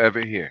you'll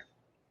ever hear.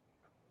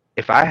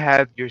 If I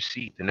have your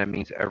seat, then that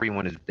means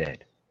everyone is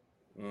dead.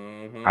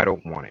 I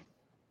don't want it.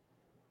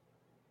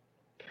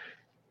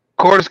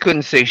 Corlys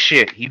couldn't say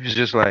shit. He was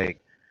just like,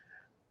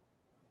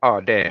 oh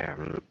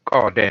damn,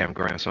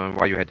 grandson,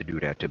 why you had to do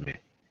that to me?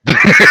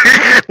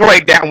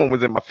 Like that one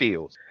was in my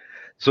feels.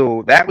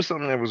 So that was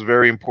something that was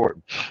very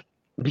important.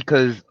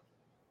 Because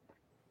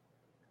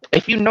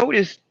if you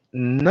notice,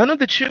 none of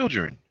the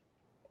children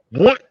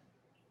want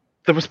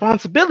the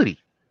responsibility.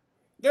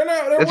 They're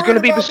that's going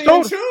to be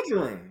bestowed.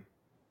 Children.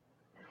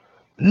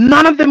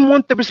 None of them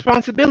want the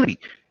responsibility.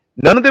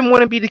 None of them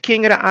want to be the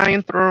king of the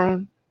Iron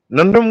Throne.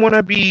 None of them want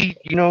to be,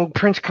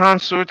 prince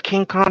consort,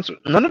 king consort.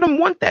 None of them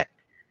want that.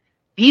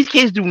 These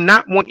kids do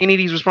not want any of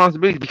these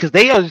responsibilities because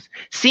they are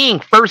seeing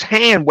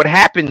firsthand what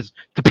happens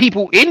to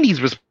people in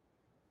these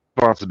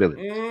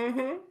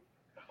responsibilities.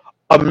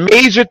 A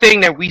major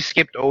thing that we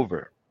skipped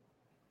over.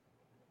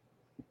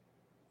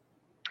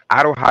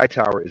 Otto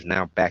Hightower is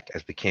now back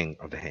as the king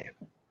of the Hand.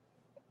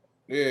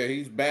 Yeah,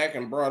 he's back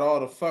and brought all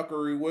the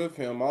fuckery with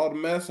him. All the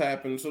mess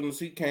happened as soon as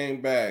he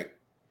came back.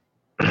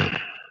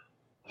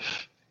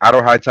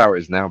 Otto Hightower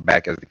is now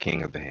back as the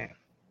king of the hand.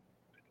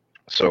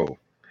 So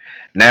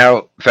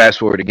now, fast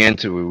forward again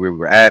to where we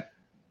were at.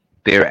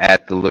 They're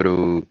at the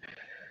little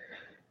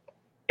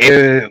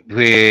area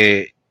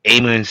where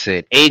Aemon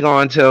said,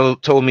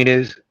 Aegon told me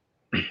this.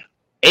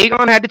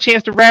 Aegon had the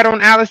chance to rat on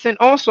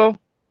Alicent also.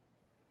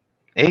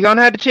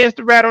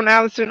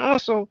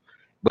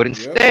 But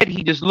instead,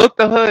 he just looked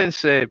at her and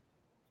said,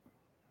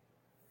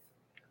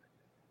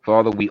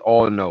 Father, we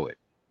all know it.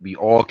 We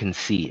all can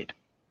see it.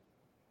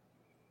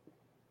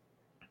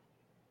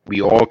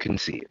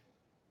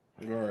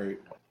 Right.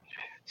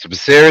 So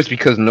Viserys,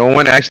 because no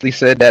one actually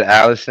said that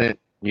Alicent,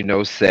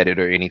 said it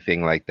or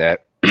anything like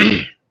that.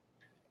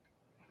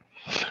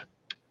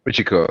 What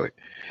you call it?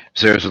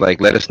 Viserys was like,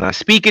 let us not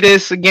speak of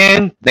this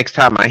again. Next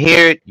time I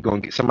hear it,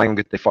 somebody gonna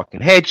get their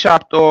fucking head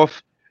chopped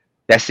off.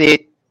 That's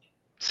it.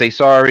 Say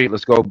sorry.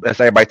 Let's go. Let's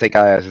everybody take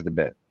our asses to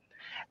bed.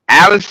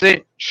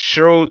 Alicent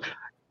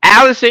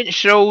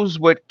shows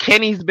what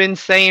Kenny's been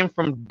saying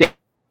from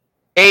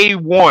day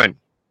one.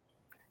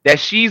 That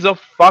she's a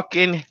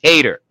fucking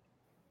hater.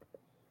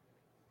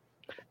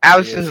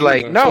 Alicent's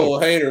like, no. Full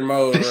hater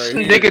mode This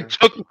little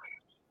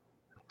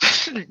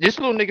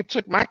nigga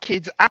took my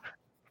kids.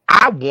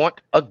 I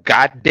want a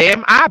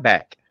goddamn eye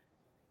back.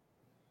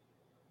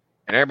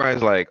 And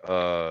everybody's like,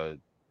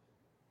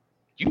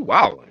 you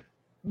wildin'.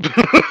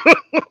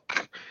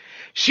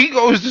 She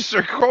goes to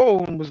Sir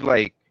Cole and was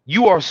like,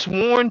 you are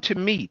sworn to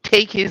me.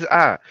 Take his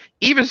eye.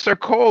 Even Sir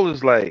Cole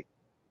is like,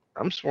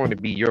 I'm sworn to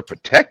be your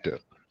protector.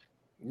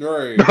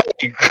 Right.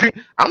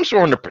 I'm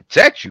sworn to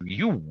protect you.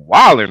 You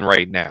wildin'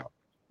 right now.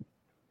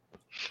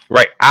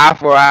 Right, eye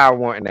for eye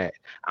wanting that.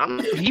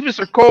 Even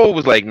Sir Cole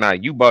was like, nah,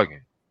 you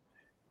bugging.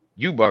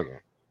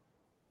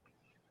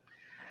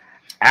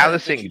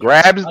 Alicent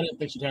grabs. I didn't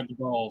think she'd have the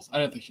balls.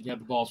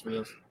 For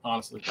this,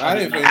 honestly. I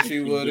didn't think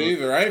she would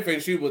either. I didn't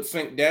think she would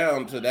sink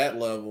down to that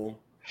level.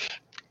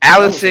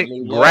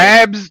 Alicent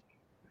grabs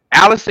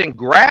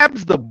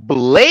the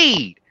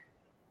blade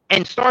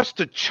and starts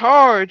to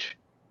charge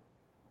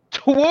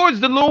towards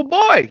the little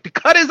boy to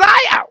cut his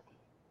eye out.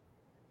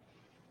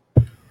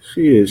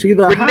 She's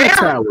the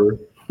Hightower.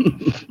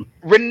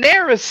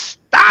 Rhaenyra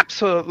stops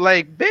her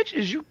like, bitch,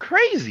 is you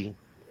crazy?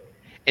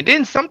 And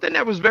then something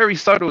that was very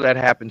subtle that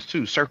happens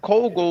too. Sir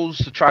Cole goes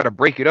to try to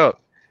break it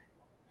up.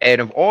 And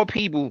of all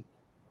people,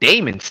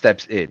 Daemon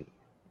steps in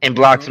and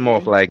blocks him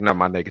off like, no,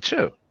 my nigga,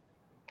 chill.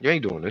 You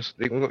ain't doing this.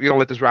 You don't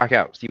let this rock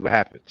out. See what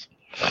happens.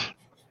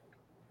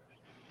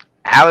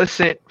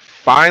 Alicent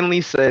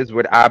finally says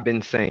what I've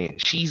been saying.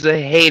 She's a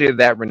hater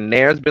that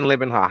Rhaenyra's been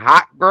living her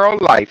hot girl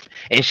life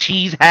and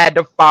she's had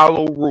to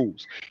follow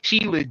rules.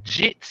 She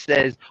legit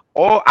says,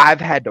 oh, I've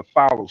had to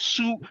follow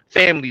suit,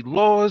 family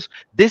laws,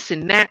 this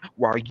and that,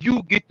 while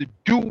you get to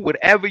do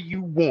whatever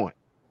you want.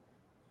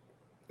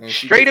 And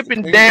straight up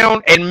and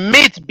down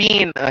admits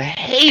being a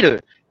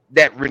hater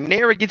that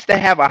Rhaenyra gets to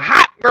have a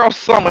hot girl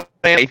summer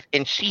life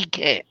and she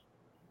can't.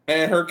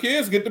 And her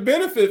kids get the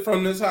benefit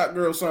from this hot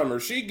girl summer.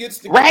 She gets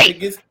to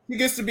she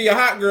gets to be a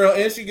hot girl,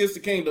 and she gets the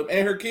kingdom.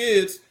 And her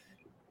kids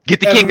get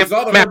the kingdom. As a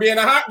result of her being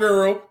a hot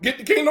girl, get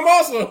the kingdom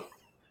also.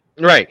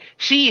 Right.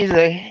 She is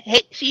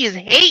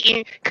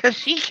hating because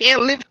she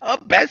can't live her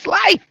best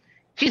life.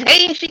 She's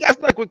hating. She got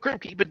stuck with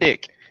Crypt Keeper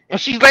dick, and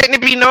she's letting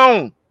it be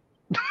known.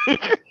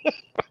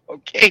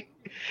 Okay,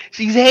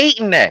 she's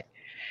hating that.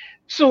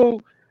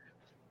 So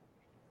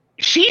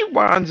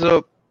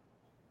Rhaenyra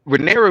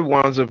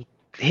winds up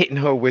hitting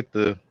her with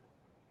the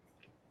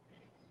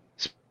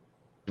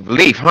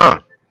belief, huh?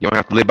 You don't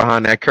have to live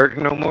behind that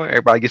curtain no more.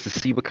 Everybody gets to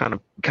see what kind of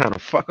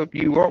fuck up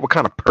you are, what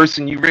kind of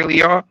person you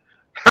really are,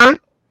 huh?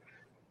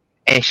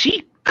 And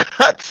she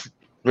cuts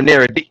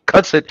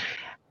it.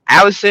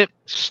 Alicent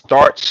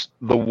starts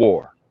the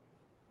war.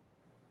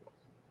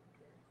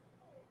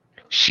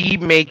 She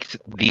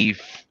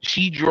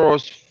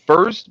draws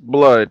first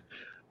blood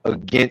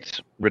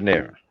against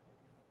Rhaenyra.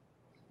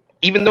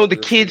 Even though the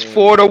kids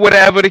fought or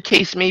whatever the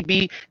case may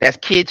be, that's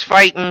kids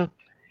fighting.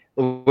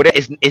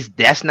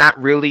 That's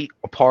not really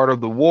a part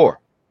of the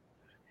war.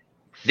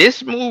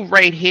 This move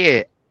right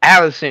here,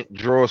 Alicent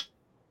draws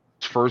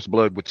first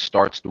blood, which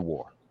starts the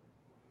war.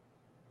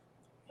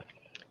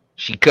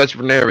 She cuts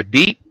Rhaenyra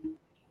deep,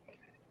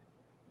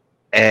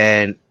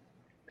 and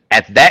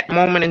at that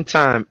moment in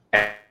time,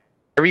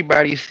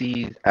 everybody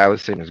sees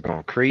Alicent is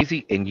going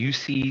crazy, and you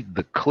see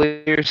the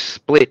clear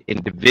split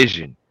in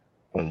division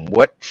on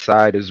what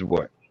side is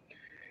what.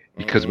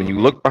 Because when you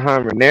look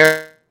behind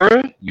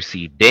Rhaenyra, you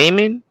see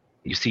Daemon,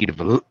 you see the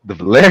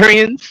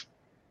Valerians,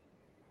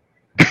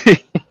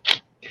 and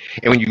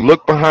when you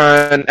look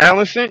behind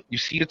Alicent, you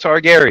see the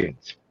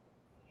Targaryens.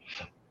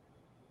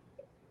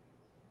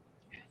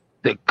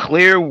 The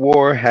clear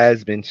war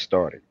has been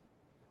started.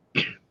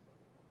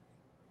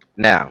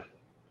 Now,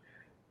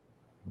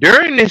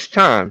 during this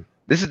time,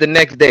 this is the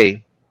next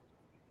day,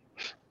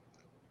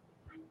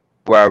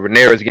 while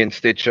Rhaenyra's getting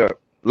stitched up.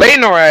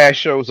 Laenor ass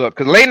shows up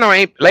because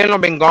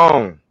Laenor been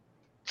gone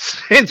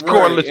since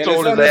Corliss and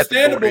told it's his ass to go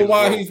to understandable his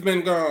why role. he's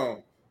been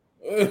gone.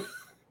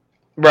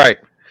 Right.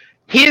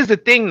 Here's the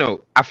thing,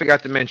 though. I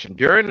forgot to mention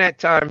during that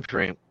time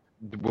frame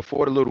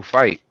before the little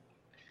fight,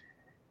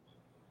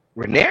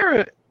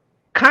 Rhaenyra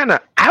kind of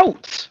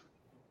outs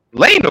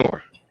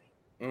Laenor.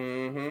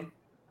 Mm-hmm.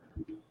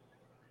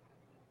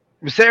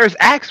 Viserys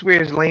asks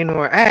where's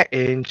Laenor at,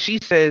 and she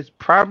says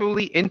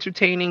probably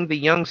entertaining the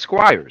young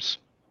squires.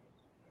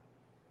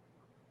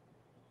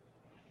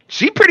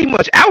 She pretty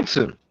much outs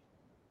him.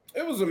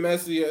 It was a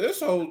messy. That It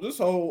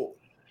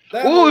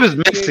whole was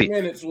 58 messy.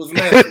 minutes was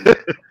messy.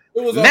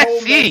 It was a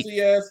whole Messy.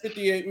 messy ass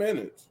 58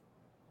 minutes.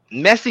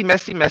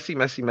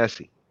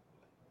 Messy.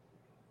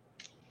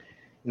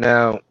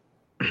 Now,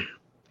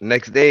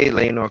 next day,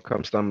 Laenor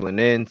comes stumbling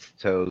in,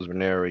 tells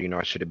Rhaenyra,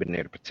 I should have been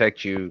there to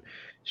protect you.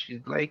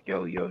 She's like,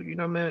 yo,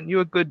 man,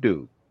 you're a good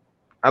dude.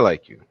 I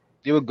like you.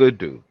 You're a good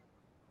dude.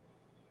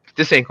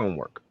 This ain't gonna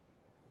work.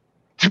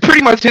 She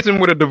pretty much hits him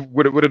with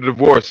a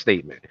divorce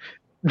statement,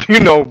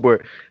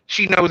 but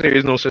she knows there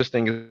is no such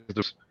thing as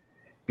divorce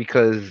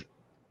because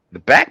the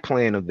back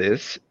plan of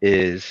this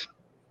is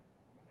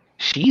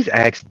she's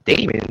asked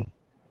Daemon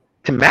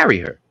to marry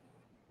her.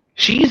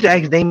 She's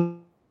asked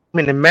Daemon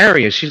to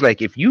marry her. She's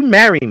like, if you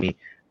marry me,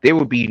 there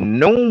will be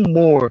no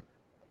more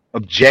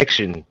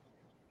objection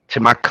to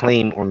my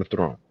claim on the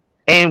throne.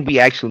 And we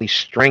actually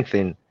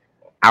strengthen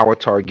our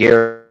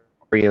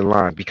Targaryen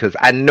line because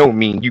I know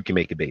me and you can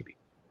make a baby.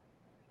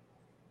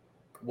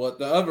 What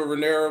the other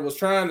Rhaenyra was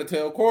trying to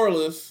tell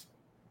Corliss,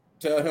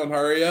 tell him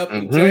hurry up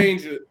and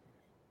change it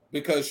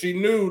because she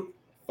knew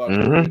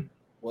fuckery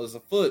was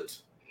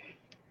afoot.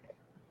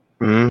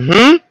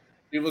 Mm-hmm.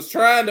 She was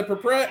trying to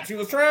prepare. She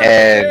was trying to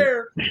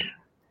prepare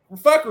for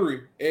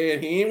fuckery,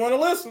 and he didn't want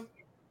to listen.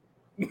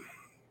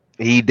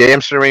 He damn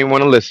sure ain't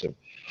want to listen.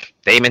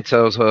 Daemon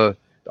tells her,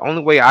 the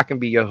only way I can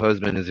be your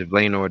husband is if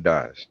Laenor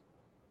dies.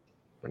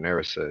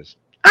 Rhaenyra says,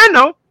 I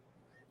know.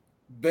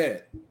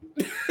 Bet.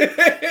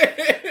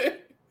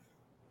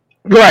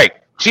 Right.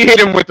 She hit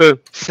him with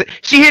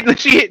she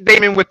hit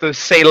Daemon with the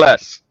say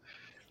less.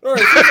 Right,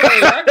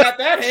 I got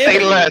that handled. Say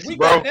less, we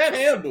bro. Got that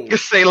handled.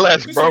 Just say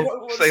less,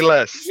 bro. Say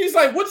less. She's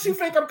like, what you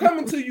think I'm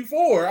coming to you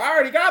for? I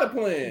already got a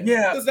plan.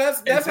 Yeah.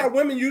 Because that's how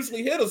women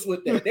usually hit us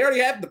with that. They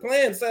already have the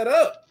plan set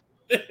up.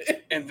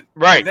 And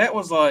right. That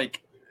was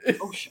like,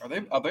 oh,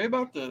 are they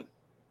about to?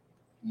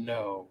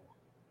 No.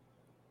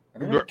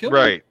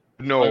 Right.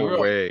 No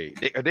way.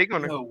 Are they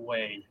gonna? No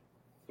way.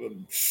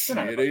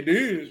 Yeah, they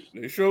did.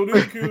 They sure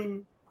did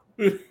kill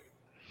him.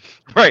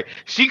 Right.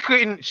 She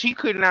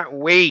could not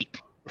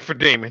wait for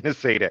Daemon to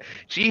say that.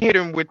 She hit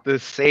him with the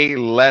say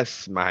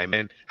less, my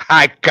man.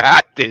 I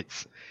got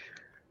this.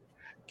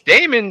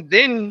 Daemon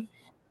then,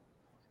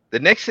 the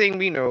next thing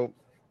we know,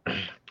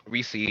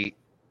 we see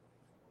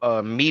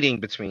a meeting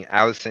between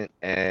Alicent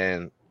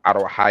and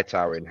Otto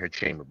Hightower in her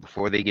chamber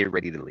before they get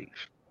ready to leave.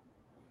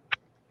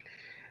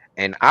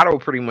 And Otto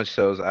pretty much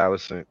tells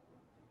Alicent,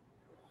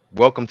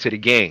 welcome to the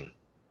game.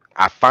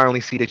 I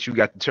finally see that you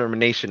got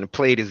determination to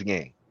play this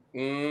game.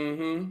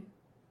 Mm-hmm.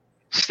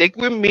 Stick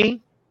with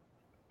me,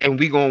 and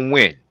we gonna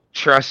win.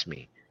 Trust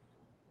me.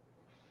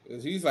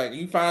 Because he's like,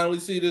 you finally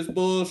see this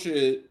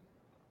bullshit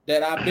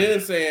that I've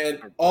been saying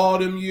all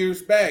them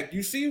years back.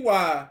 You see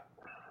why?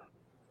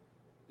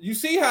 You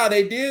see how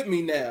they did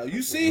me now.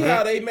 You see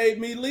how they made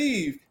me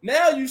leave.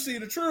 Now you see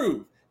the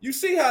truth. You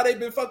see how they've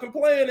been fucking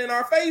playing in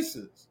our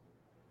faces.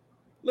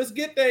 Let's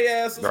get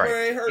their asses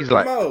where they hurt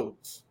the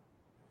most.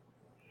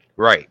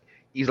 Right.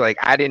 He's like,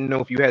 I didn't know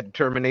if you had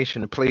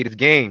determination to play this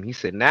game. He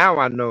said, now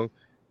I know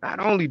not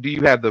only do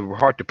you have the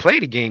heart to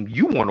play the game,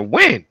 you want to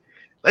win.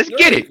 Let's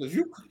get it. Because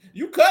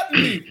you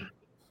cutting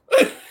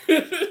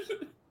people.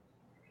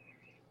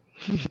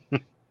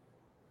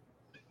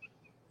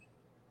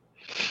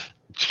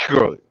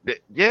 Sure.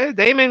 Yeah,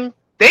 Daemon's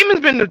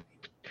been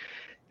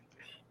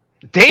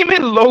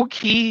Daemon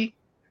low-key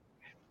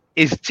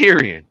is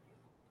Tyrion.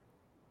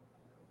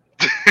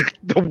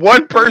 The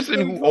one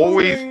person who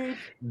always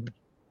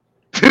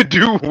to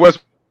do what's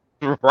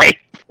right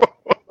for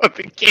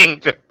the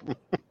kingdom.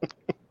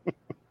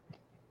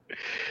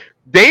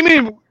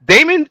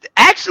 Daemon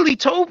actually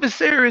told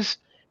Viserys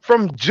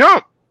from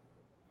jump,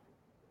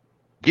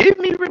 give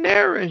me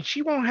Rhaenyra and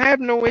she won't have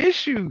no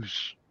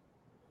issues.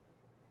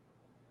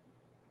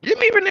 Give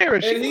me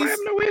Rhaenyra, she won't have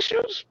no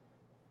issues.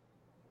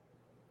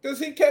 Because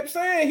he kept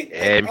saying,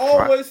 he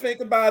always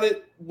think about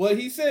it, what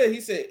he said. He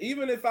said,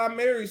 even if I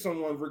marry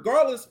someone,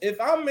 regardless, if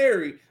I'm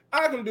married,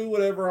 I can do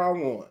whatever I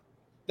want.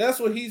 That's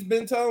what he's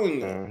been telling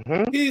them.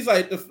 Mm-hmm. He's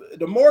like,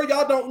 the more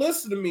y'all don't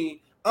listen to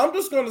me, I'm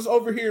just going to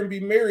over here and be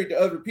married to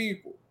other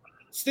people.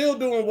 Still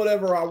doing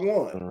whatever I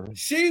want. Mm-hmm.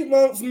 She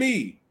wants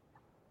me.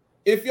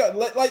 If y'all,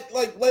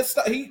 let's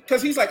stop.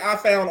 Because he's like, I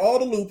found all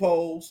the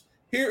loopholes.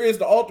 Here is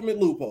the ultimate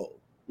loophole.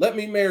 Let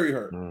me marry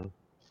her. Mm-hmm.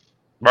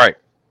 Right.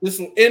 This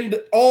will end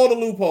all the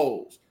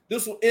loopholes.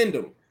 This will end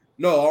them.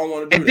 No, I don't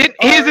want to do that.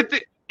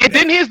 And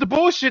then here's the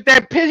bullshit.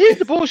 Here's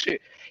the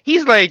bullshit.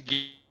 He's like,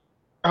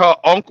 her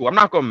uncle. I'm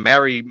not gonna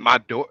marry my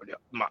daughter,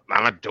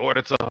 my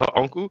daughter to her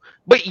uncle.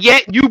 But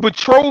yet you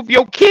betrothed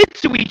your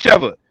kids to each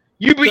other.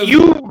 You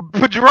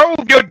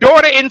betrothed your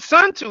daughter and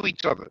son to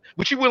each other,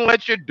 but you wouldn't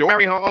let your daughter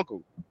marry her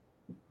uncle.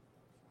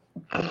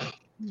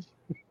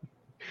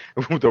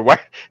 The white.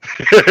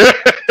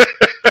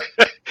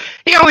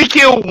 He only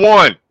killed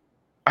one.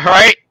 All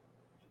right.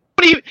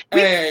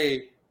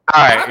 Hey,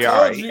 all right,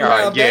 I told you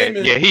how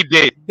Damon. Yeah, he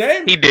did.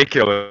 He did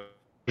kill him.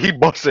 He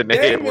busted in the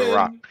head with a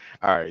rock.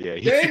 All right, yeah.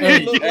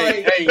 Damon looked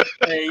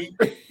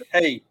like.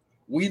 Hey,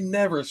 we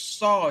never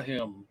saw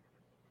him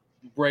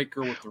break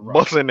her with the rock.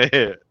 Bust in the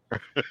head.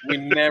 We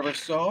never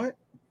saw it.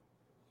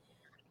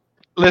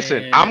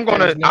 Listen,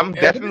 And I'm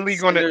definitely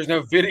gonna. There's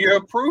no video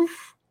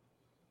proof.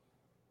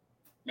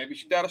 Maybe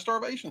she died of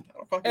starvation.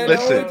 And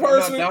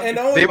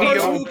the only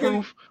person who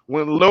proof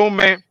when little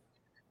man.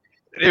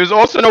 There's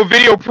also no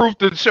video proof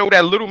to show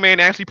that little man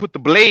actually put the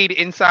blade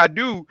inside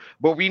dude.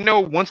 But we know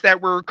once that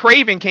word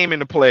craven came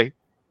into play,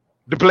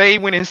 the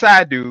blade went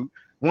inside dude.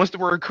 Once the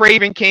word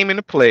craven came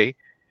into play,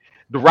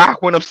 the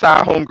rock went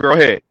upside homegirl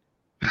head.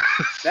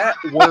 That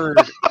word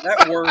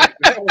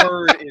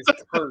is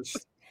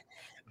cursed.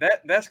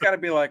 That's got to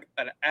be like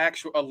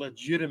a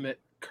legitimate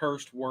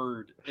cursed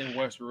word in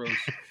Westeros.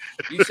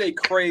 You say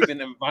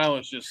craven and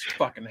violence just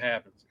fucking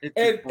happens.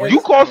 You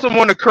call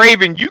someone a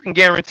craven, you can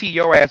guarantee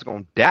your ass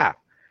gonna die.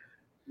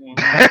 Mm-hmm.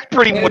 That's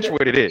pretty much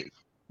what it is.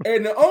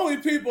 And the only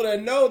people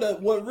that know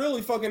that what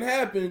really fucking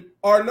happened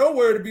are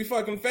nowhere to be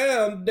fucking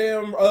found.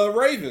 Damn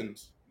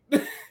ravens.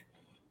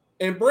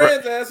 And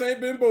Brand's ass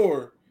ain't been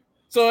born.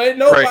 So ain't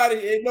nobody,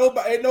 ain't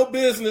no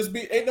business,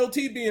 ain't no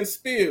tea being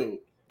spilled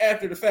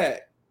after the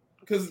fact.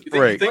 Because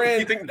you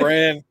think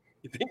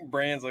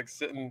Brand's like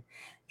sitting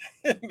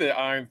in the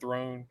Iron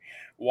Throne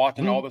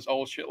watching all this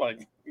old shit,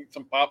 like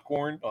some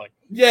popcorn, like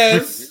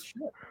yes.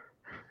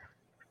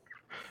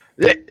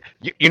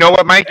 You know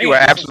what, Mike? You are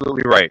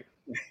absolutely right.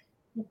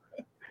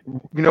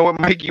 You know what,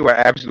 Mike? You are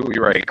absolutely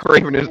right.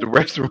 Craven is the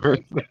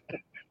restaurant.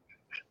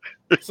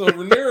 So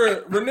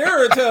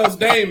Rhaenyra tells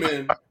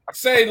Daemon,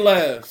 say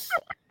less.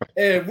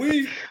 And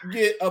we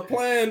get a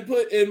plan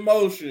put in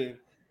motion.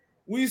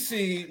 We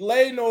see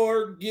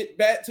Laenor get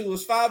back to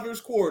his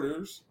father's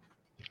quarters.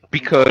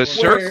 Because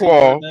Sir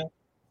Qual.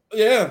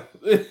 Yeah.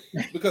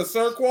 Because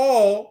Sir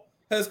Qual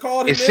has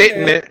called him is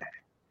sitting there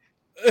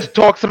to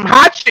talk some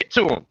hot shit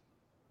to him.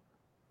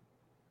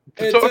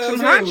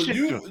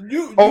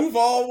 You've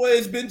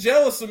always been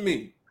jealous of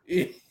me.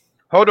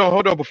 Hold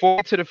on. Before we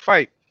get to the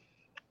fight,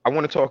 I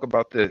want to talk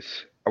about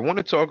this. I want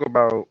to talk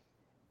about,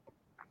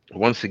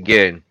 once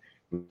again,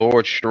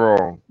 Lord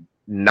Strong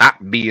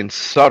not being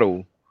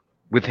subtle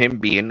with him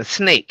being the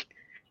snake.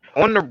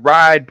 On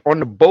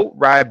the boat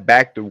ride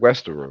back to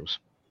Westeros,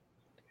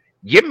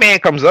 your man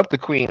comes up to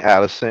Queen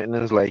Alicent and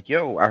is like,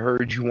 yo, I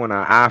heard you want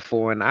an eye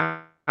for an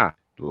eye.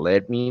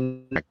 Let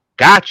me, I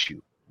got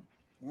you.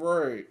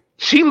 Right.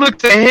 She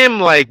looked at him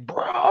like,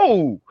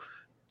 bro,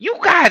 you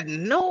got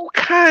no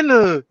kind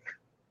of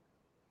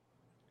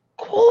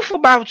goof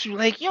about you.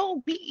 Like, yo,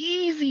 be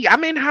easy.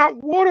 I'm in hot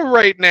water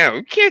right now.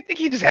 You can't think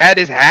he just had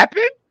this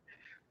happen.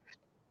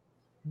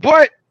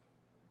 But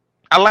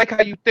I like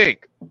how you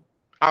think.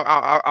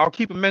 I'll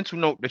keep a mental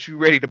note that you're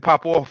ready to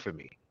pop off for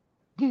me.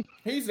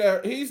 He's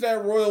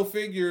that royal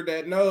figure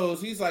that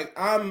knows. He's like,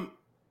 I'm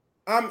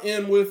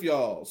in with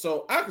y'all,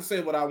 so I can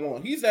say what I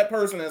want. He's that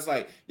person that's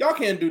like, y'all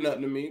can't do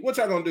nothing to me. What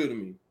y'all gonna do to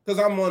me? Because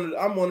I'm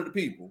one of the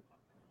people.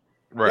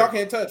 Right. Y'all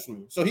can't touch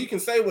me. So he can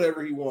say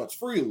whatever he wants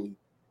freely.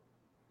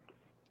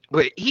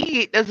 But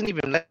he doesn't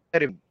even let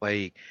him,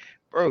 like,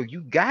 bro,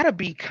 you gotta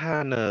be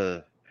kind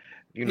of,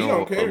 a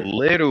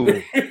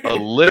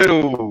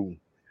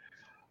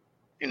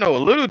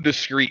little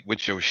discreet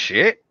with your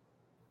shit.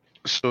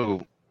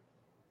 So,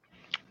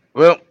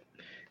 well,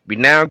 we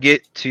now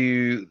get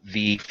to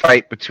the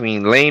fight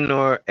between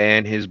Laenor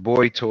and his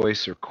boy toy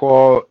Sir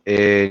Qual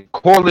in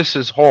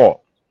Corlys's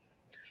hall,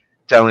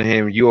 telling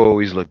him, you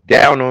always look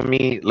down on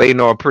me.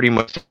 Laenor pretty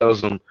much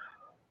tells him,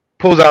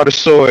 pulls out a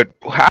sword.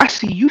 I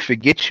see you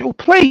forget your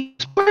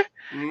place, boy.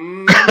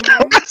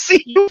 I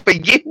see you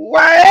forget who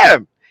I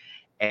am.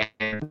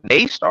 And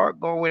they start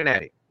going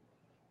at it.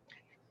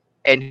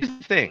 And here's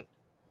the thing.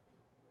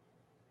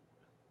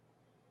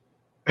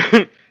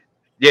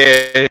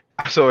 Yeah,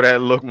 I saw that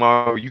look,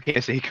 Mom. You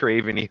can't say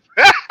Craven either.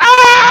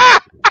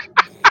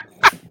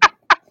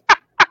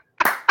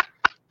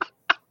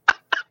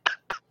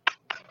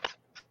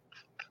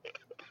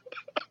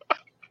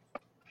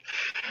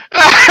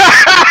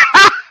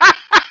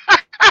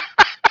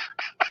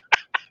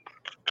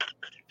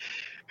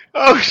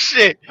 Oh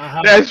shit!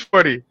 That's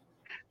funny.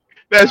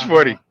 That's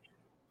funny.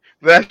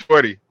 That's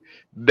funny.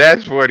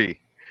 That's funny.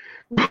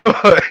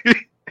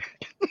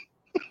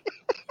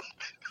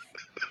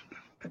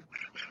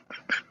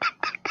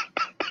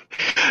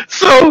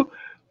 So,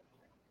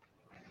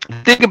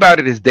 think about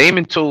it as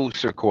Daemon told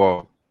Sir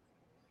Qual,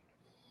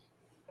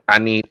 I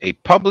need a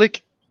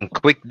public and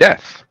quick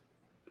death.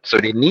 So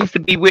there needs to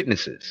be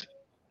witnesses.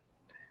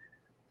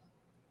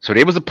 So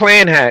there was a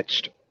plan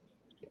hatched.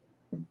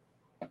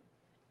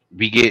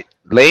 We get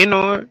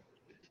Laenor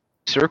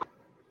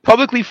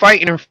publicly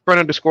fighting in front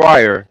of the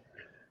squire,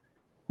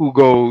 who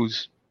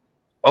goes,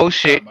 "Oh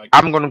shit,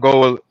 I'm gonna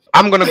go.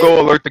 I'm gonna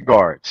go alert the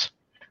guards.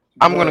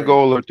 I'm gonna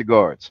go alert the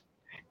guards."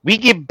 We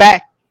get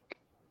back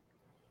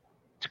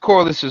to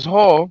Corliss's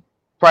hall,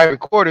 private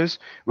quarters,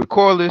 with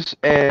Corliss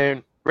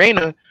and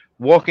Rhaena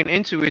walking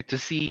into it to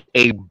see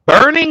a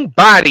burning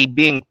body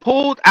being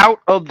pulled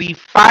out of the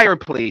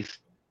fireplace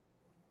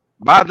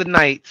by the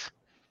knights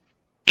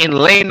in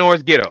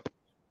Laenor's getup.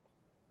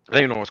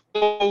 Laenor's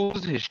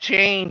clothes, his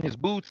chain, his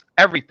boots,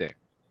 everything.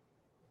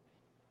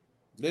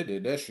 They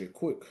did that shit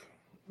quick.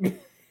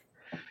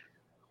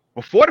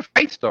 Before the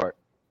fight start,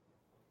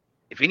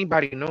 if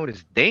anybody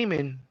noticed,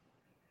 Daemon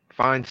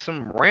finds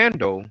some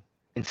rando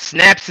and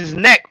snaps his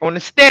neck on the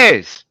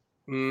stairs.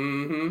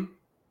 Mm-hmm.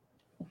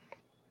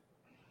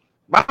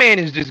 My man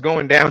is just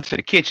going down to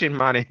the kitchen,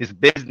 minding his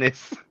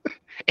business,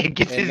 and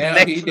gets his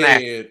neck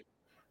snapped.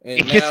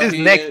 He gets his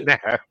neck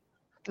snapped.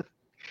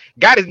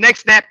 Got his neck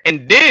snapped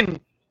and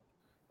then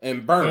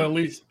burned. Well, at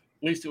least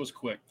it was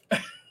quick.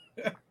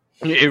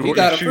 He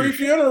got a free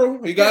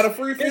funeral. He got a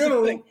free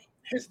funeral.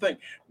 Here's the thing.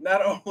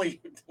 Not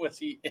only was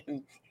he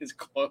in his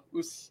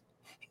clothes,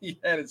 he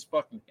had his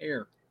fucking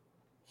hair.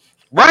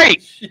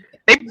 Right.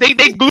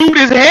 They glued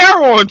his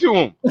hair onto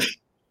him.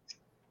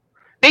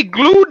 They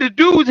glued the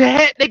dude's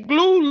head. They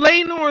glued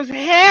Laenor's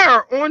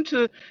hair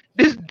onto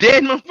this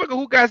dead motherfucker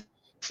who got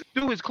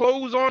his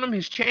clothes on him,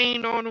 his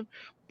chain on him.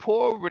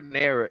 Poor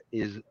Rhaenyra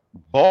is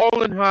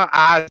bawling her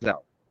eyes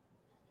out.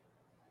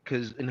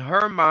 Because in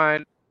her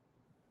mind,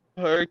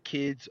 her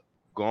kid's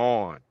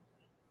gone.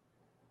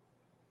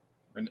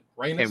 And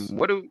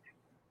what do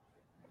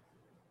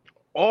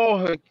all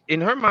her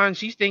in her mind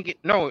she's thinking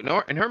no,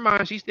 in her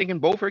mind she's thinking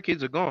both her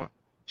kids are gone.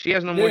 She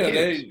has no more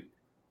kids.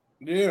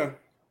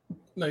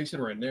 No, you said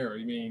Rhaenyra.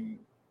 You mean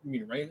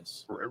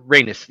Rhaenys?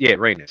 Rhaenys, yeah,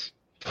 Rhaenys.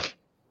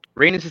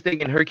 Rhaenys is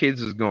thinking her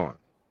kids is gone.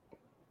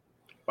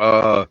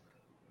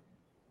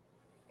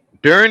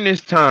 During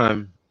this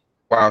time,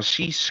 while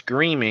she's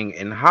screaming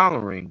and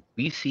hollering,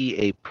 we see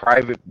a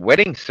private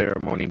wedding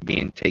ceremony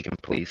being taken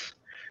place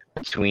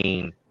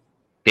between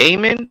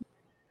Daemon,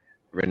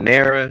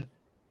 Rhaenyra,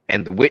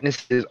 and the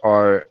witnesses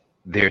are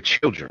their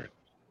children.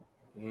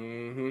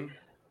 Mm-hmm.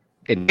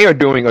 And they are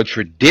doing a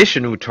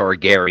traditional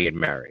Targaryen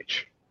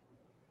marriage.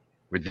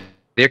 Where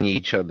they're in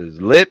each other's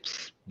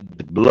lips,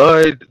 the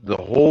blood, the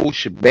whole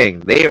shebang.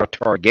 They are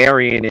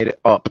Targaryen it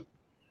up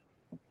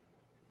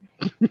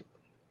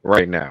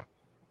right now.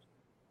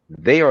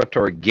 They are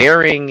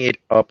Targaryen it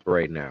up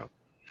right now.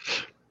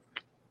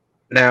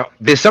 Now,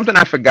 there's something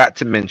I forgot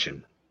to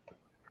mention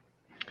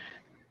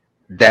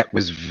that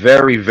was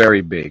very,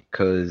 very big,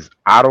 because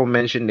Otto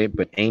mentioned it,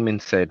 but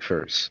Aemon said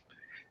first.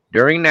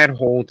 During that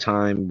whole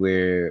time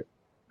where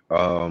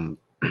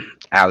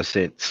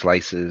Alicent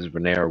slices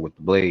Rhaenyra with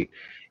the blade,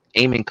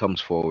 Aemon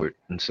comes forward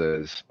and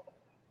says,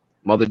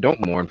 "Mother,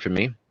 don't mourn for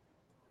me.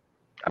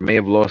 I may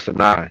have lost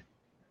an eye,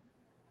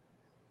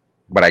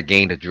 but I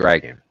gained a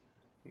dragon."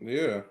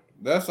 Yeah,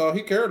 that's all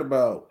he cared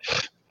about.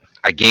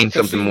 I gained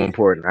something more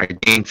important. I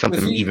gained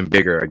something even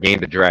bigger. I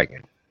gained a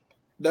dragon.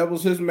 That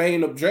was his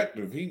main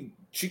objective.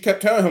 She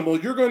kept telling him, "Well,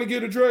 you're going to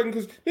get a dragon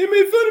because they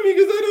made fun of me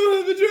because I don't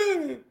have a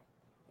dragon.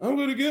 I'm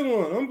going to get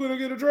one. I'm going to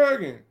get a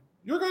dragon.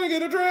 You're going to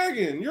get a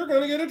dragon. You're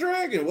going to get a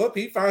dragon." Well,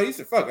 he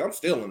said, "Fuck it, I'm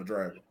stealing a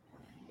dragon."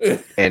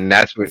 And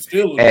that's what.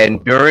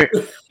 And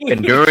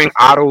during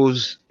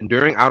Otto's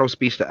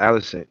speech to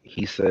Alicent,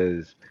 he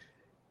says,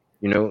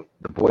 "The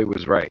boy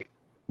was right.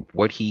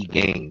 What he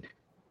gained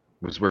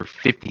was worth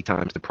 50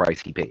 times the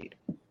price he paid."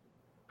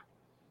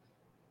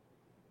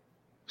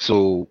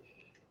 So,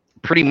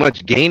 pretty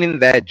much gaining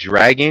that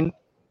dragon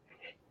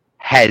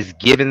has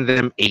given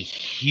them a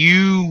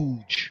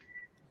huge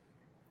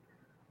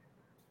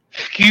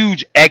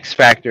X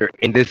factor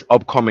in this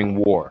upcoming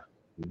war.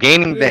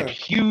 Gaining that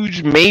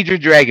huge major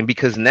dragon,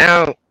 because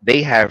now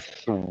they have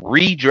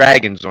 3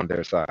 dragons on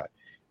their side,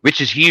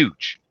 which is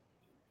huge.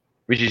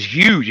 If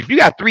you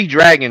got 3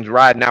 dragons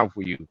riding out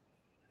for you,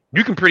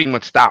 you can pretty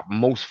much stop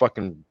most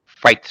fucking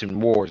fights and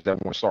wars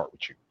that want to start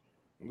with you.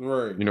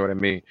 Right. You know what I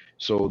mean?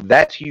 So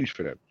that's huge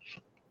for them.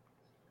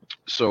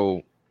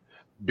 So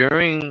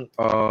during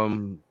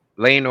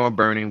Laenor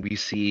burning, we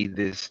see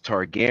this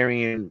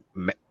Targaryen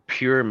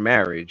pure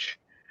marriage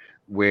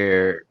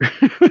where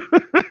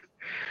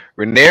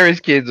Rhaenyra's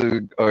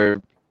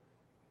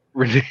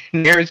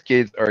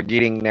kids are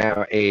getting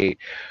now a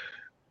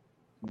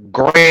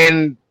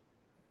grand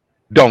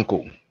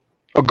uncle.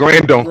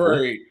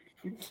 Right.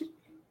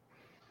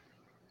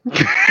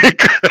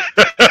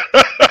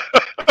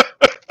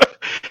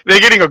 They're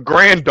getting a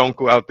grand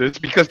uncle out this,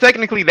 because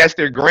technically that's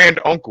their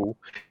grand uncle,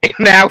 and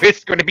now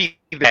it's going to be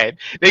that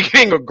they're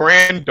getting a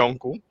grand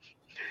uncle.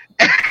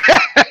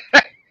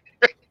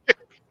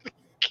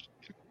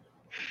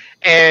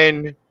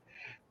 And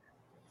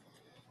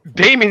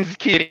Daemon's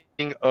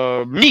getting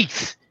a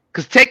niece,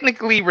 because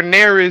technically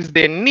Rhaenyra is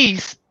their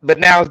niece, but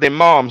now it's their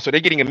mom, so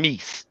they're getting a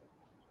niece.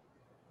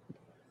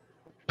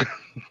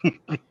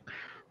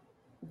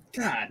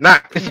 God,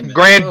 Not it's a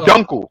grand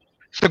uncle.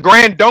 It's a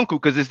granduncle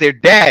because it's their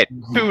dad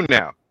too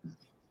now.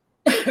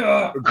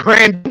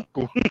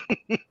 Granduncle.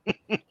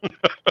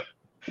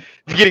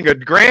 You're getting a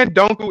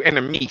granduncle and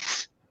a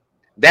niece.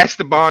 That's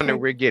the bond that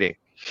we're getting.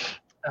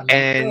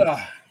 And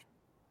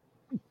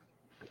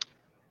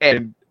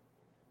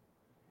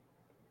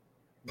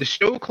the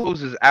show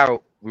closes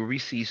out where we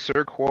see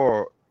Sir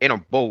Qual in a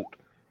boat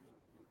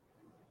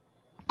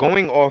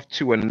going off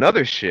to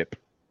another ship.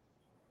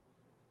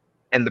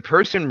 And the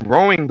person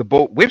rowing the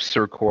boat with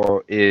Sir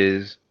Qual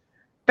is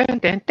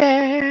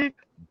baldhead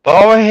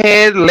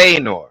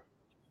Laenor.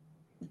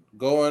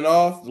 Going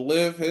off to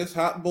live his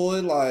hot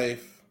boy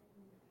life.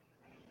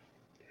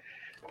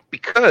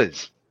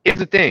 Because here's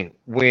the thing: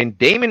 when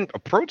Daemon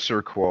approached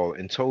Sir Qual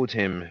and told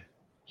him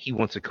he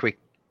wants a quick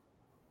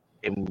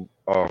and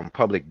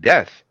public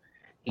death,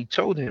 he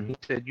told him, he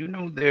said, "You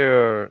know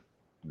there are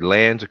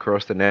lands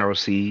across the narrow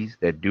seas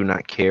that do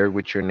not care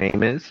what your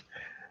name is,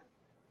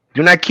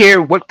 do not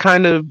care what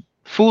kind of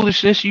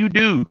foolishness you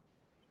do.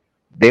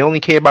 They only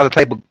care about the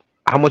type of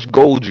how much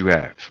gold you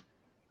have."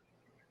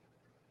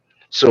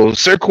 So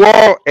Sir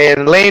Qual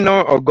and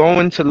Laenor are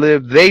going to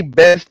live their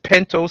best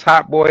Pentos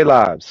hot boy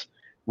lives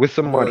with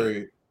some money.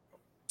 Right.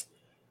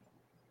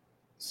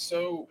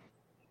 So,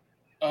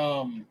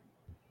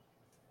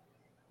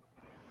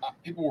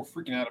 people were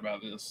freaking out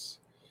about this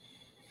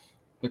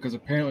because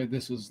apparently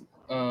this is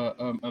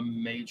a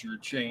major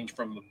change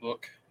from the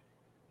book.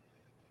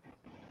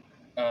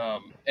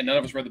 And none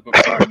of us read the book,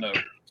 so I don't know.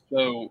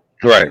 So,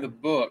 Right. in the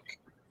book,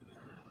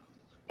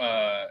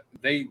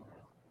 they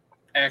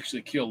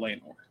actually kill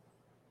Laenor.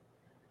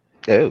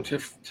 Oh.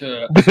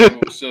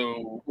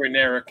 So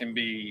Rhaenyra can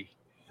be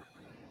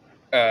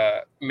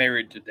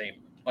married to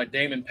Daemon. Like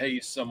Daemon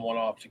pays someone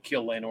off to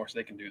kill Laenor so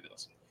they can do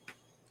this.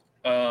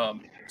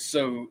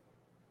 So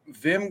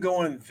them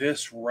going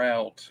this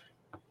route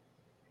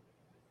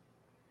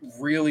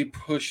really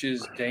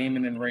pushes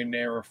Daemon and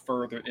Rhaenyra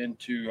further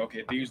into,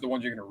 okay, these are the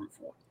ones you're going to root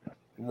for.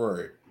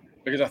 Right.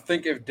 Because I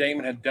think if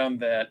Daemon had done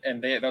that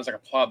and that was like a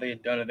plot they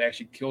had done and they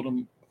actually killed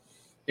him,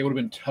 it would have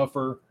been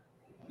tougher.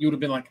 You would have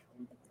been like,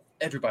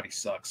 everybody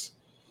sucks.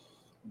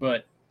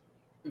 But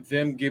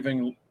them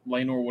giving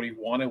Laenor what he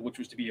wanted, which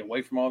was to be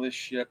away from all this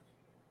shit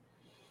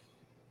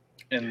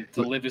and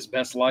to live his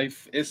best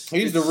life,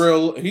 he's the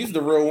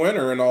real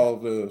winner in all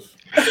of this.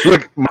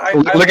 Look, I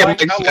look like, at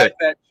Mike I said. like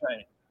that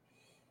change.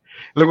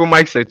 Look what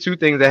Mike said. Two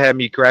things that had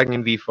me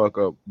cracking the fuck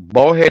up.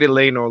 Bald-headed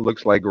Laenor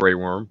looks like Grey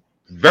Worm.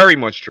 Very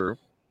much true.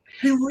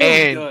 He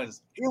really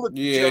does. He looks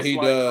just he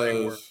like Grey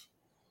Worm. does.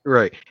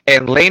 Right.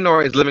 And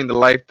Laenor is living the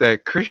life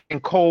that Christian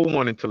Cole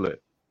wanted to live.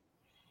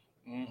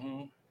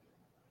 Mm-hmm.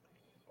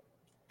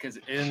 Because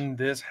in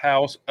this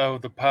house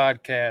of the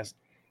podcast,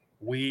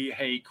 we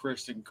hate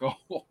Christian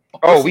Cole.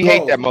 Oh, we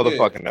hate that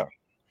motherfucker now.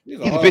 He's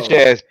a bitch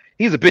ass.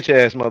 He's a bitch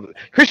ass mother.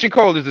 Christian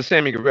Cole is the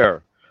Sammy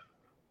Guevara.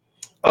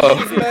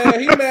 He's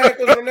mad. He mad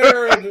because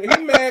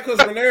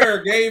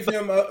Rhaenyra gave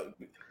him a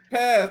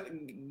path.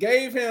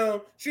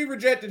 She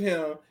rejected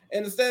him,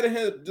 and instead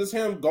of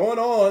him going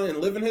on and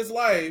living his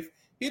life,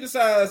 he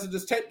decides to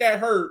just take that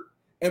hurt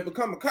and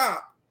become a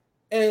cop,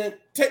 and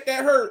take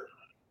that hurt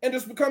and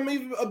just become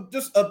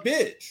just a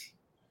bitch.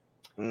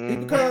 He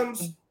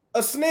becomes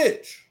a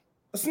snitch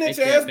ass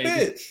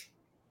bitch.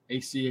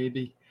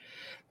 ACAB.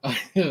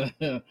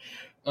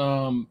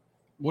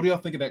 What do y'all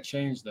think of that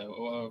change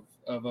though?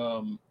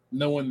 Of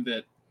knowing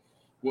that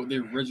what the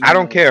original. I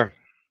don't care.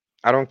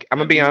 I'm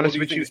gonna be honest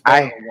with you.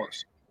 I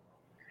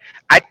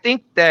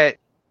think that.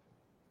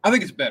 I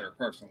think it's better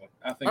personally.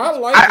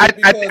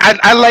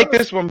 I like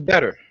this one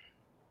better.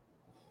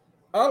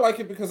 I like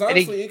it because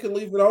honestly, it could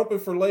leave it open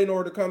for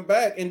Laenor to come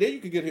back, and then you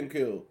could get him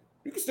killed.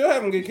 You can still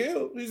have him get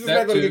killed. He's just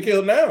not going to get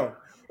killed now.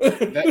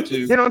 That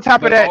too. Then on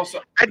top of that, also,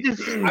 I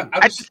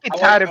just get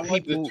tired of people.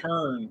 Like the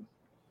turn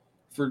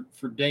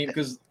for Daemon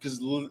because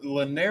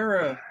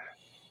Rhaenyra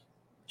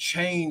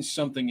changed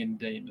something in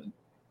Daemon.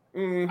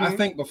 Mm-hmm. I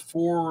think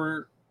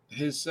before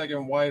his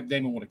second wife,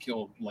 Daemon would have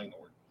killed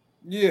Laenor.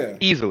 Yeah,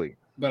 easily.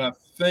 But I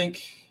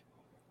think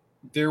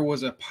there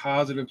was a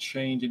positive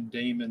change in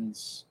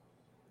Daemon's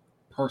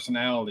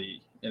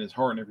personality and his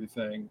heart and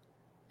everything,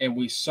 and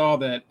we saw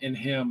that in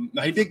him.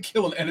 Now he did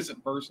kill an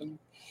innocent person,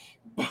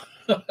 but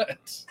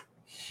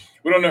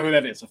we don't know who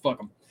that is, so fuck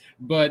him.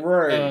 But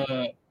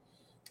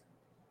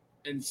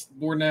and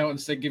we're now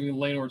instead of giving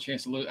Laenor a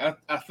chance to live.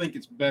 I think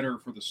it's better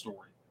for the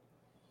story.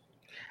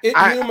 It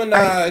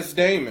humanized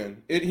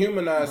Daemon. It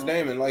humanized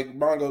Daemon, like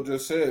Bongo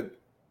just said.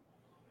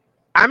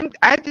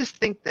 I just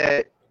think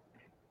that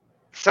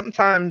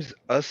sometimes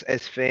us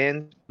as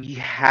fans, we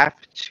have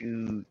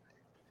to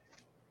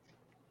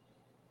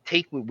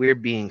take what we're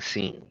being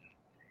seen.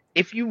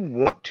 If you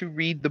want to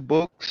read the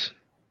books,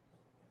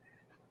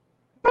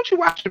 why don't you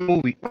watch the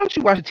movie? Why don't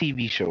you watch a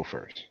TV show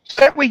first?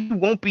 So that way you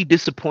won't be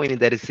disappointed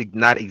that it's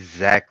not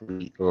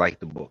exactly like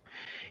the book.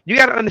 You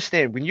got to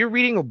understand, when you're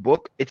reading a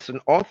book, it's an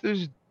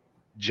author's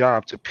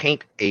job to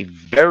paint a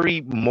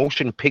very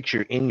motion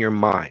picture in your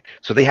mind.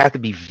 So they have to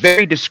be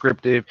very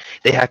descriptive.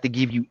 They have to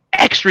give you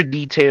extra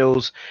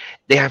details.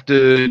 They have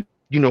to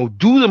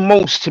do the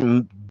most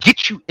to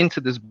get you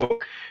into this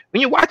book.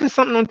 When you're watching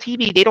something on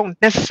TV, they don't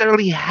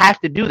necessarily have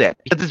to do that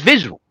because it's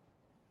visual.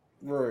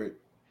 Right.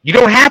 You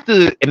don't have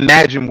to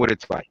imagine what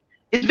it's like.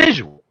 It's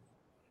visual.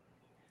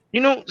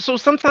 So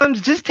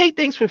sometimes just take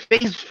things for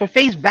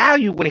face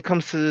value when it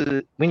comes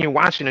to when you're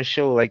watching a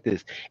show like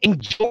this.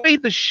 Enjoy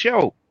the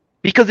show,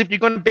 because if you're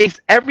going to base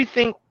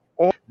everything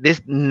on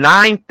this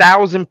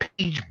 9,000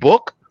 page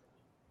book,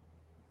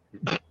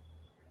 you're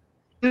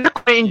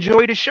not going to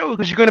enjoy the show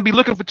because you're going to be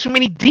looking for too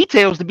many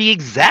details to be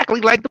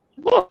exactly like the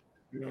book.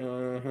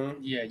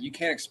 Yeah, you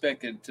can't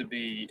expect it to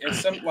be.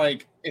 It's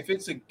if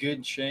it's a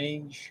good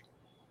change,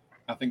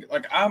 I think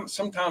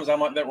sometimes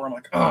I'm like that where I'm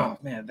like, oh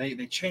man, they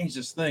changed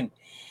this thing.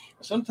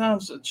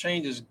 Sometimes a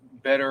change is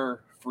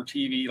better for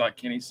TV, like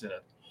Kenny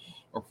said,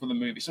 or for the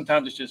movie.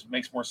 Sometimes it just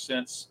makes more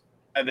sense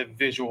at the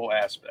visual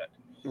aspect.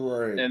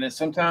 Right. And then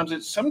sometimes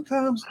it's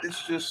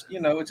just,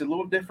 it's a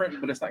little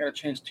different, but it's not going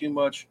to change too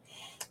much.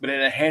 But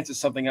it enhances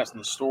something else in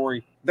the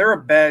story. There are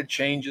bad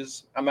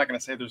changes. I'm not going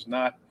to say there's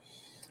not.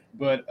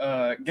 But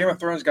Game of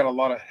Thrones got a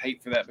lot of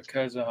hate for that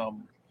because how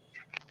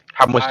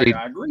much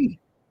I agree.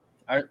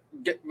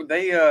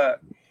 They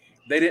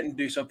didn't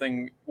do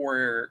something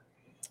where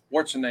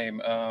what's her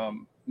name?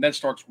 Ned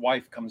Stark's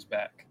wife comes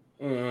back.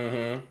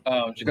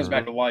 She comes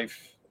back to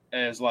life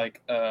as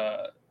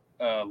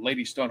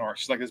Lady Stoneheart.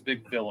 She's like this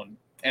big villain,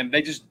 and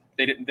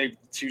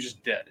she was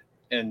just dead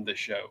in the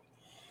show.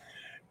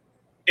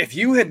 If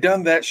you had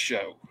done that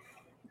show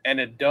and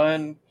had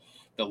done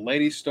the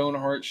Lady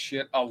Stoneheart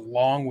shit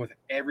along with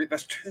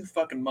that's too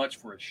fucking much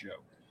for a show.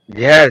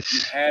 Yes.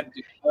 You had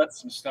to cut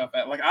some stuff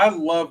out. I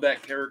love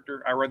that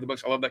character. I read the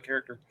books. I love that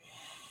character.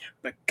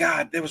 But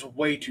God, there was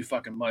way too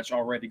fucking much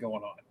already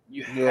going on.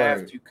 You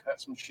have to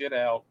cut some shit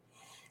out.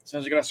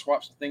 Sometimes you got to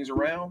swap some things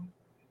around.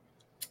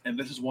 And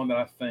this is one that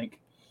I think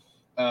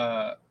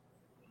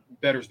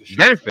betters the show.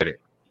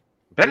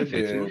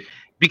 Benefits.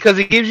 Because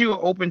it gives you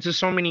open to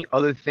so many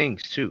other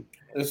things, too.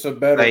 It's a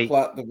better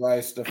plot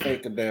device to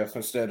fake a death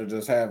instead of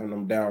just having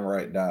them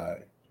downright die.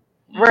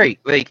 Right.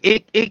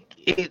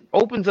 It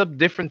opens up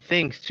different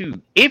things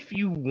too. If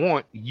you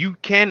want, you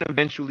can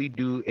eventually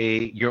do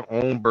your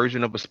own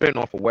version of a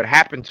spinoff of what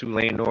happened to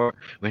Laenor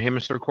when him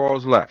and Sir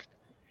Quarles left.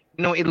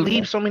 It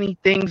leaves so many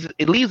things.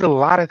 It leaves a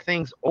lot of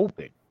things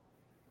open.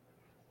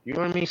 You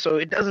know what I mean? So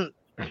it doesn't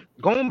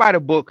going by the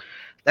book.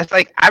 That's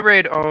like I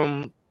read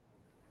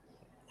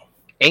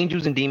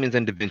Angels and Demons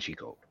and Da Vinci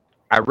Code.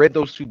 I read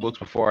those two books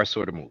before I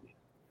saw the movie.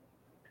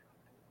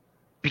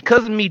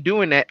 Because of me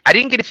doing that, I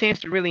didn't get a chance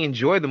to really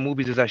enjoy the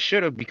movies as I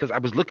should have because I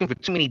was looking for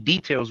too many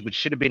details, which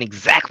should have been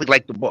exactly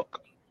like the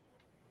book.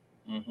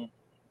 Mm-hmm.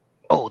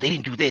 Oh, they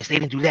didn't do this, they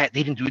didn't do that,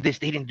 they didn't do this,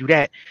 they didn't do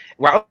that.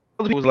 While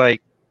other people was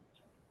like,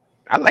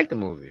 I like the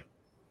movie.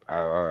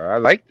 I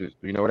liked it.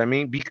 You know what I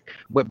mean?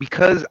 But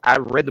because I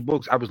read the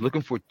books, I was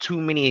looking for too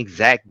many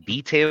exact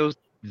details,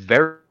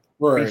 very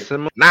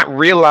similar, not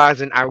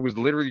realizing I was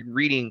literally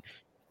reading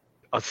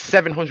a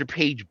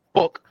 700-page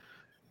book.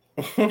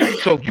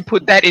 So if you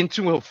put that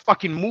into a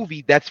fucking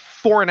movie, that's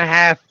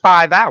 4.5,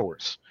 5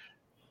 hours.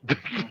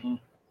 Mm-hmm.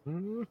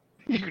 You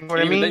know what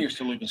I mean? Even then, you're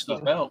still leaving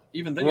stuff out.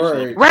 Even then,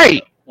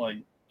 right.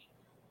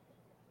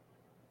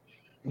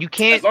 You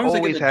can't as long as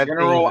always they get the have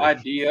general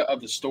idea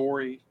of the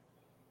story,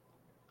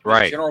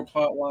 right? The general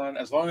plot line.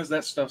 As long as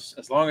that's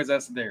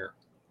there,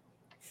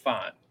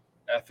 fine.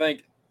 I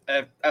think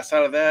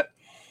outside of that,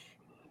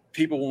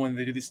 people, when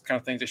they do these kind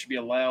of things, they should be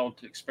allowed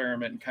to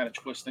experiment and kind of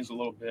twist things a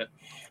little bit.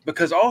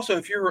 Because also,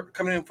 if you're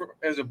coming in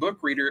as a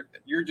book reader,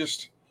 you're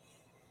just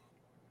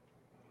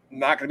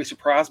not going to be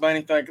surprised by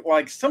anything.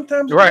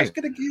 Sometimes it's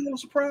good to get a little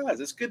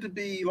surprise. It's good to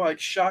be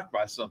shocked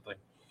by something.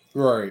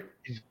 Right.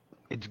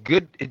 It's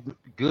good. It's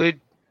good.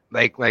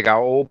 Like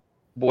our old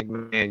boy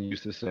man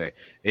used to say,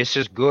 it's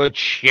just good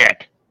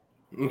shit.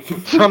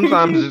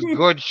 Sometimes it's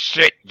good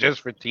shit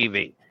just for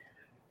TV.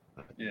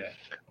 Yeah.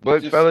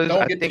 But fellas,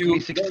 don't get too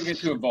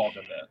involved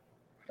in that.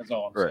 That's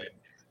all I'm saying.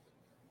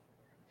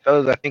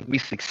 Fellas, I think we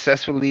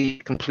successfully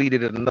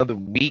completed another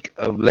week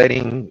of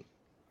letting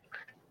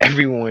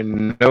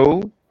everyone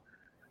know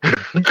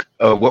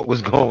what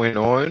was going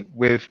on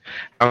with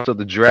House of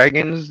the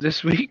Dragons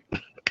this week.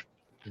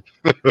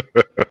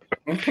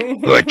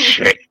 Good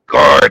shit.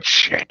 Like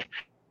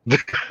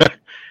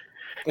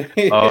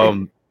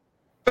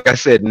I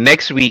said,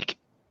 next week,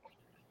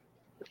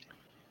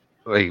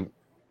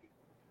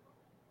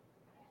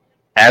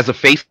 as a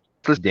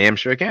faceless, damn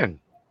sure can.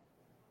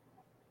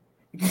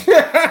 He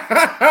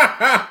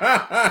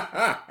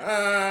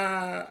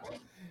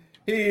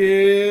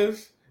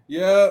is.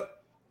 Yep.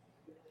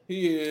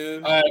 He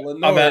is.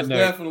 Lenore's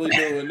definitely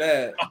doing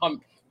that.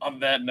 On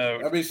that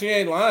note. I mean, she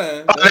ain't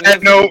lying. On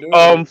that note,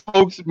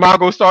 folks,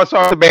 Mongo starts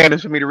the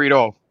banners for me to read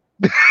off.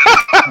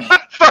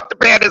 Start the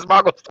banners,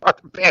 Mongo. Start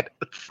the banners.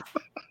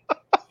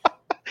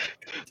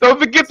 Don't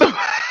forget the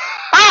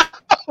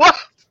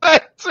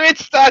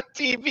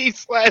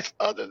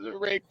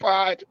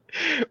Twitch.tv/UnderTheRingPod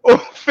or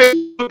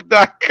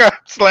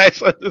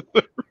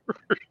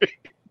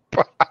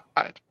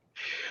Facebook.com/UnderTheRingPod.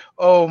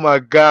 Oh my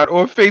God.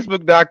 Or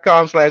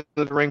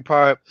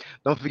Facebook.com/ringpod.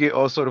 Don't forget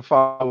also to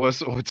follow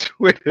us on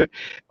Twitter.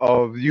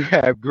 You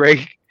have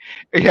Greg,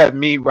 you have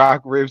me,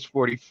 Rock Ribs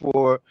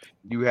 44.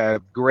 You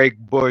have Greg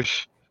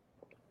Bush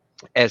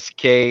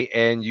SK,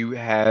 and you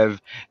have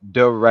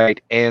the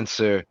right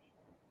answer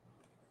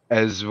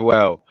as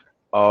well.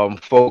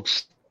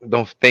 Folks,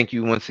 don't thank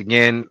you once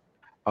again.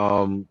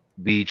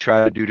 We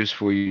try to do this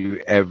for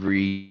you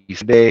every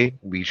Sunday.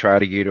 We try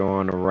to get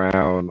on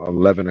around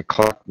 11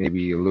 o'clock,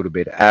 maybe a little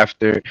bit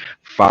after.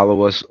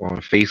 Follow us on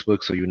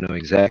Facebook so you know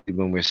exactly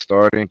when we're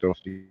starting. Don't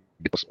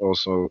forget us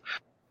also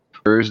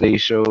Thursday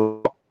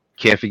show.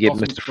 Can't forget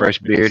Also, Mr. Mr.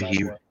 Freshbeard, Freshbeard. by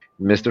the way.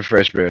 Mr.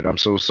 Freshbeard. I'm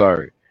so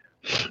sorry.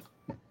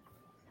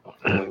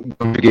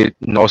 Don't forget,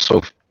 and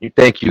also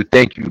thank you,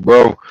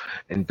 bro.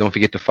 And don't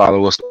forget to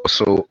follow us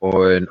also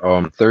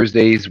on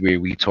Thursdays where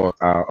we talk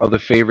our other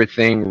favorite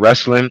thing,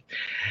 wrestling.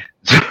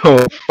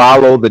 So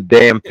follow the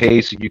damn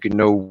page so you can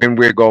know when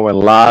we're going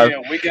live.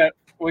 Yeah,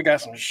 we got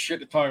some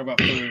shit to talk about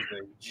Thursday.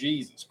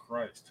 Jesus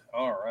Christ!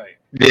 All right.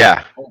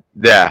 Yeah,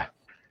 yeah,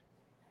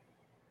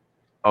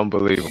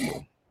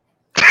 unbelievable.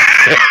 All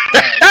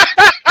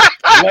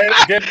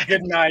right.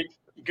 Good night.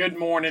 Good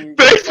morning.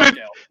 Get the fuck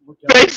out. Thanks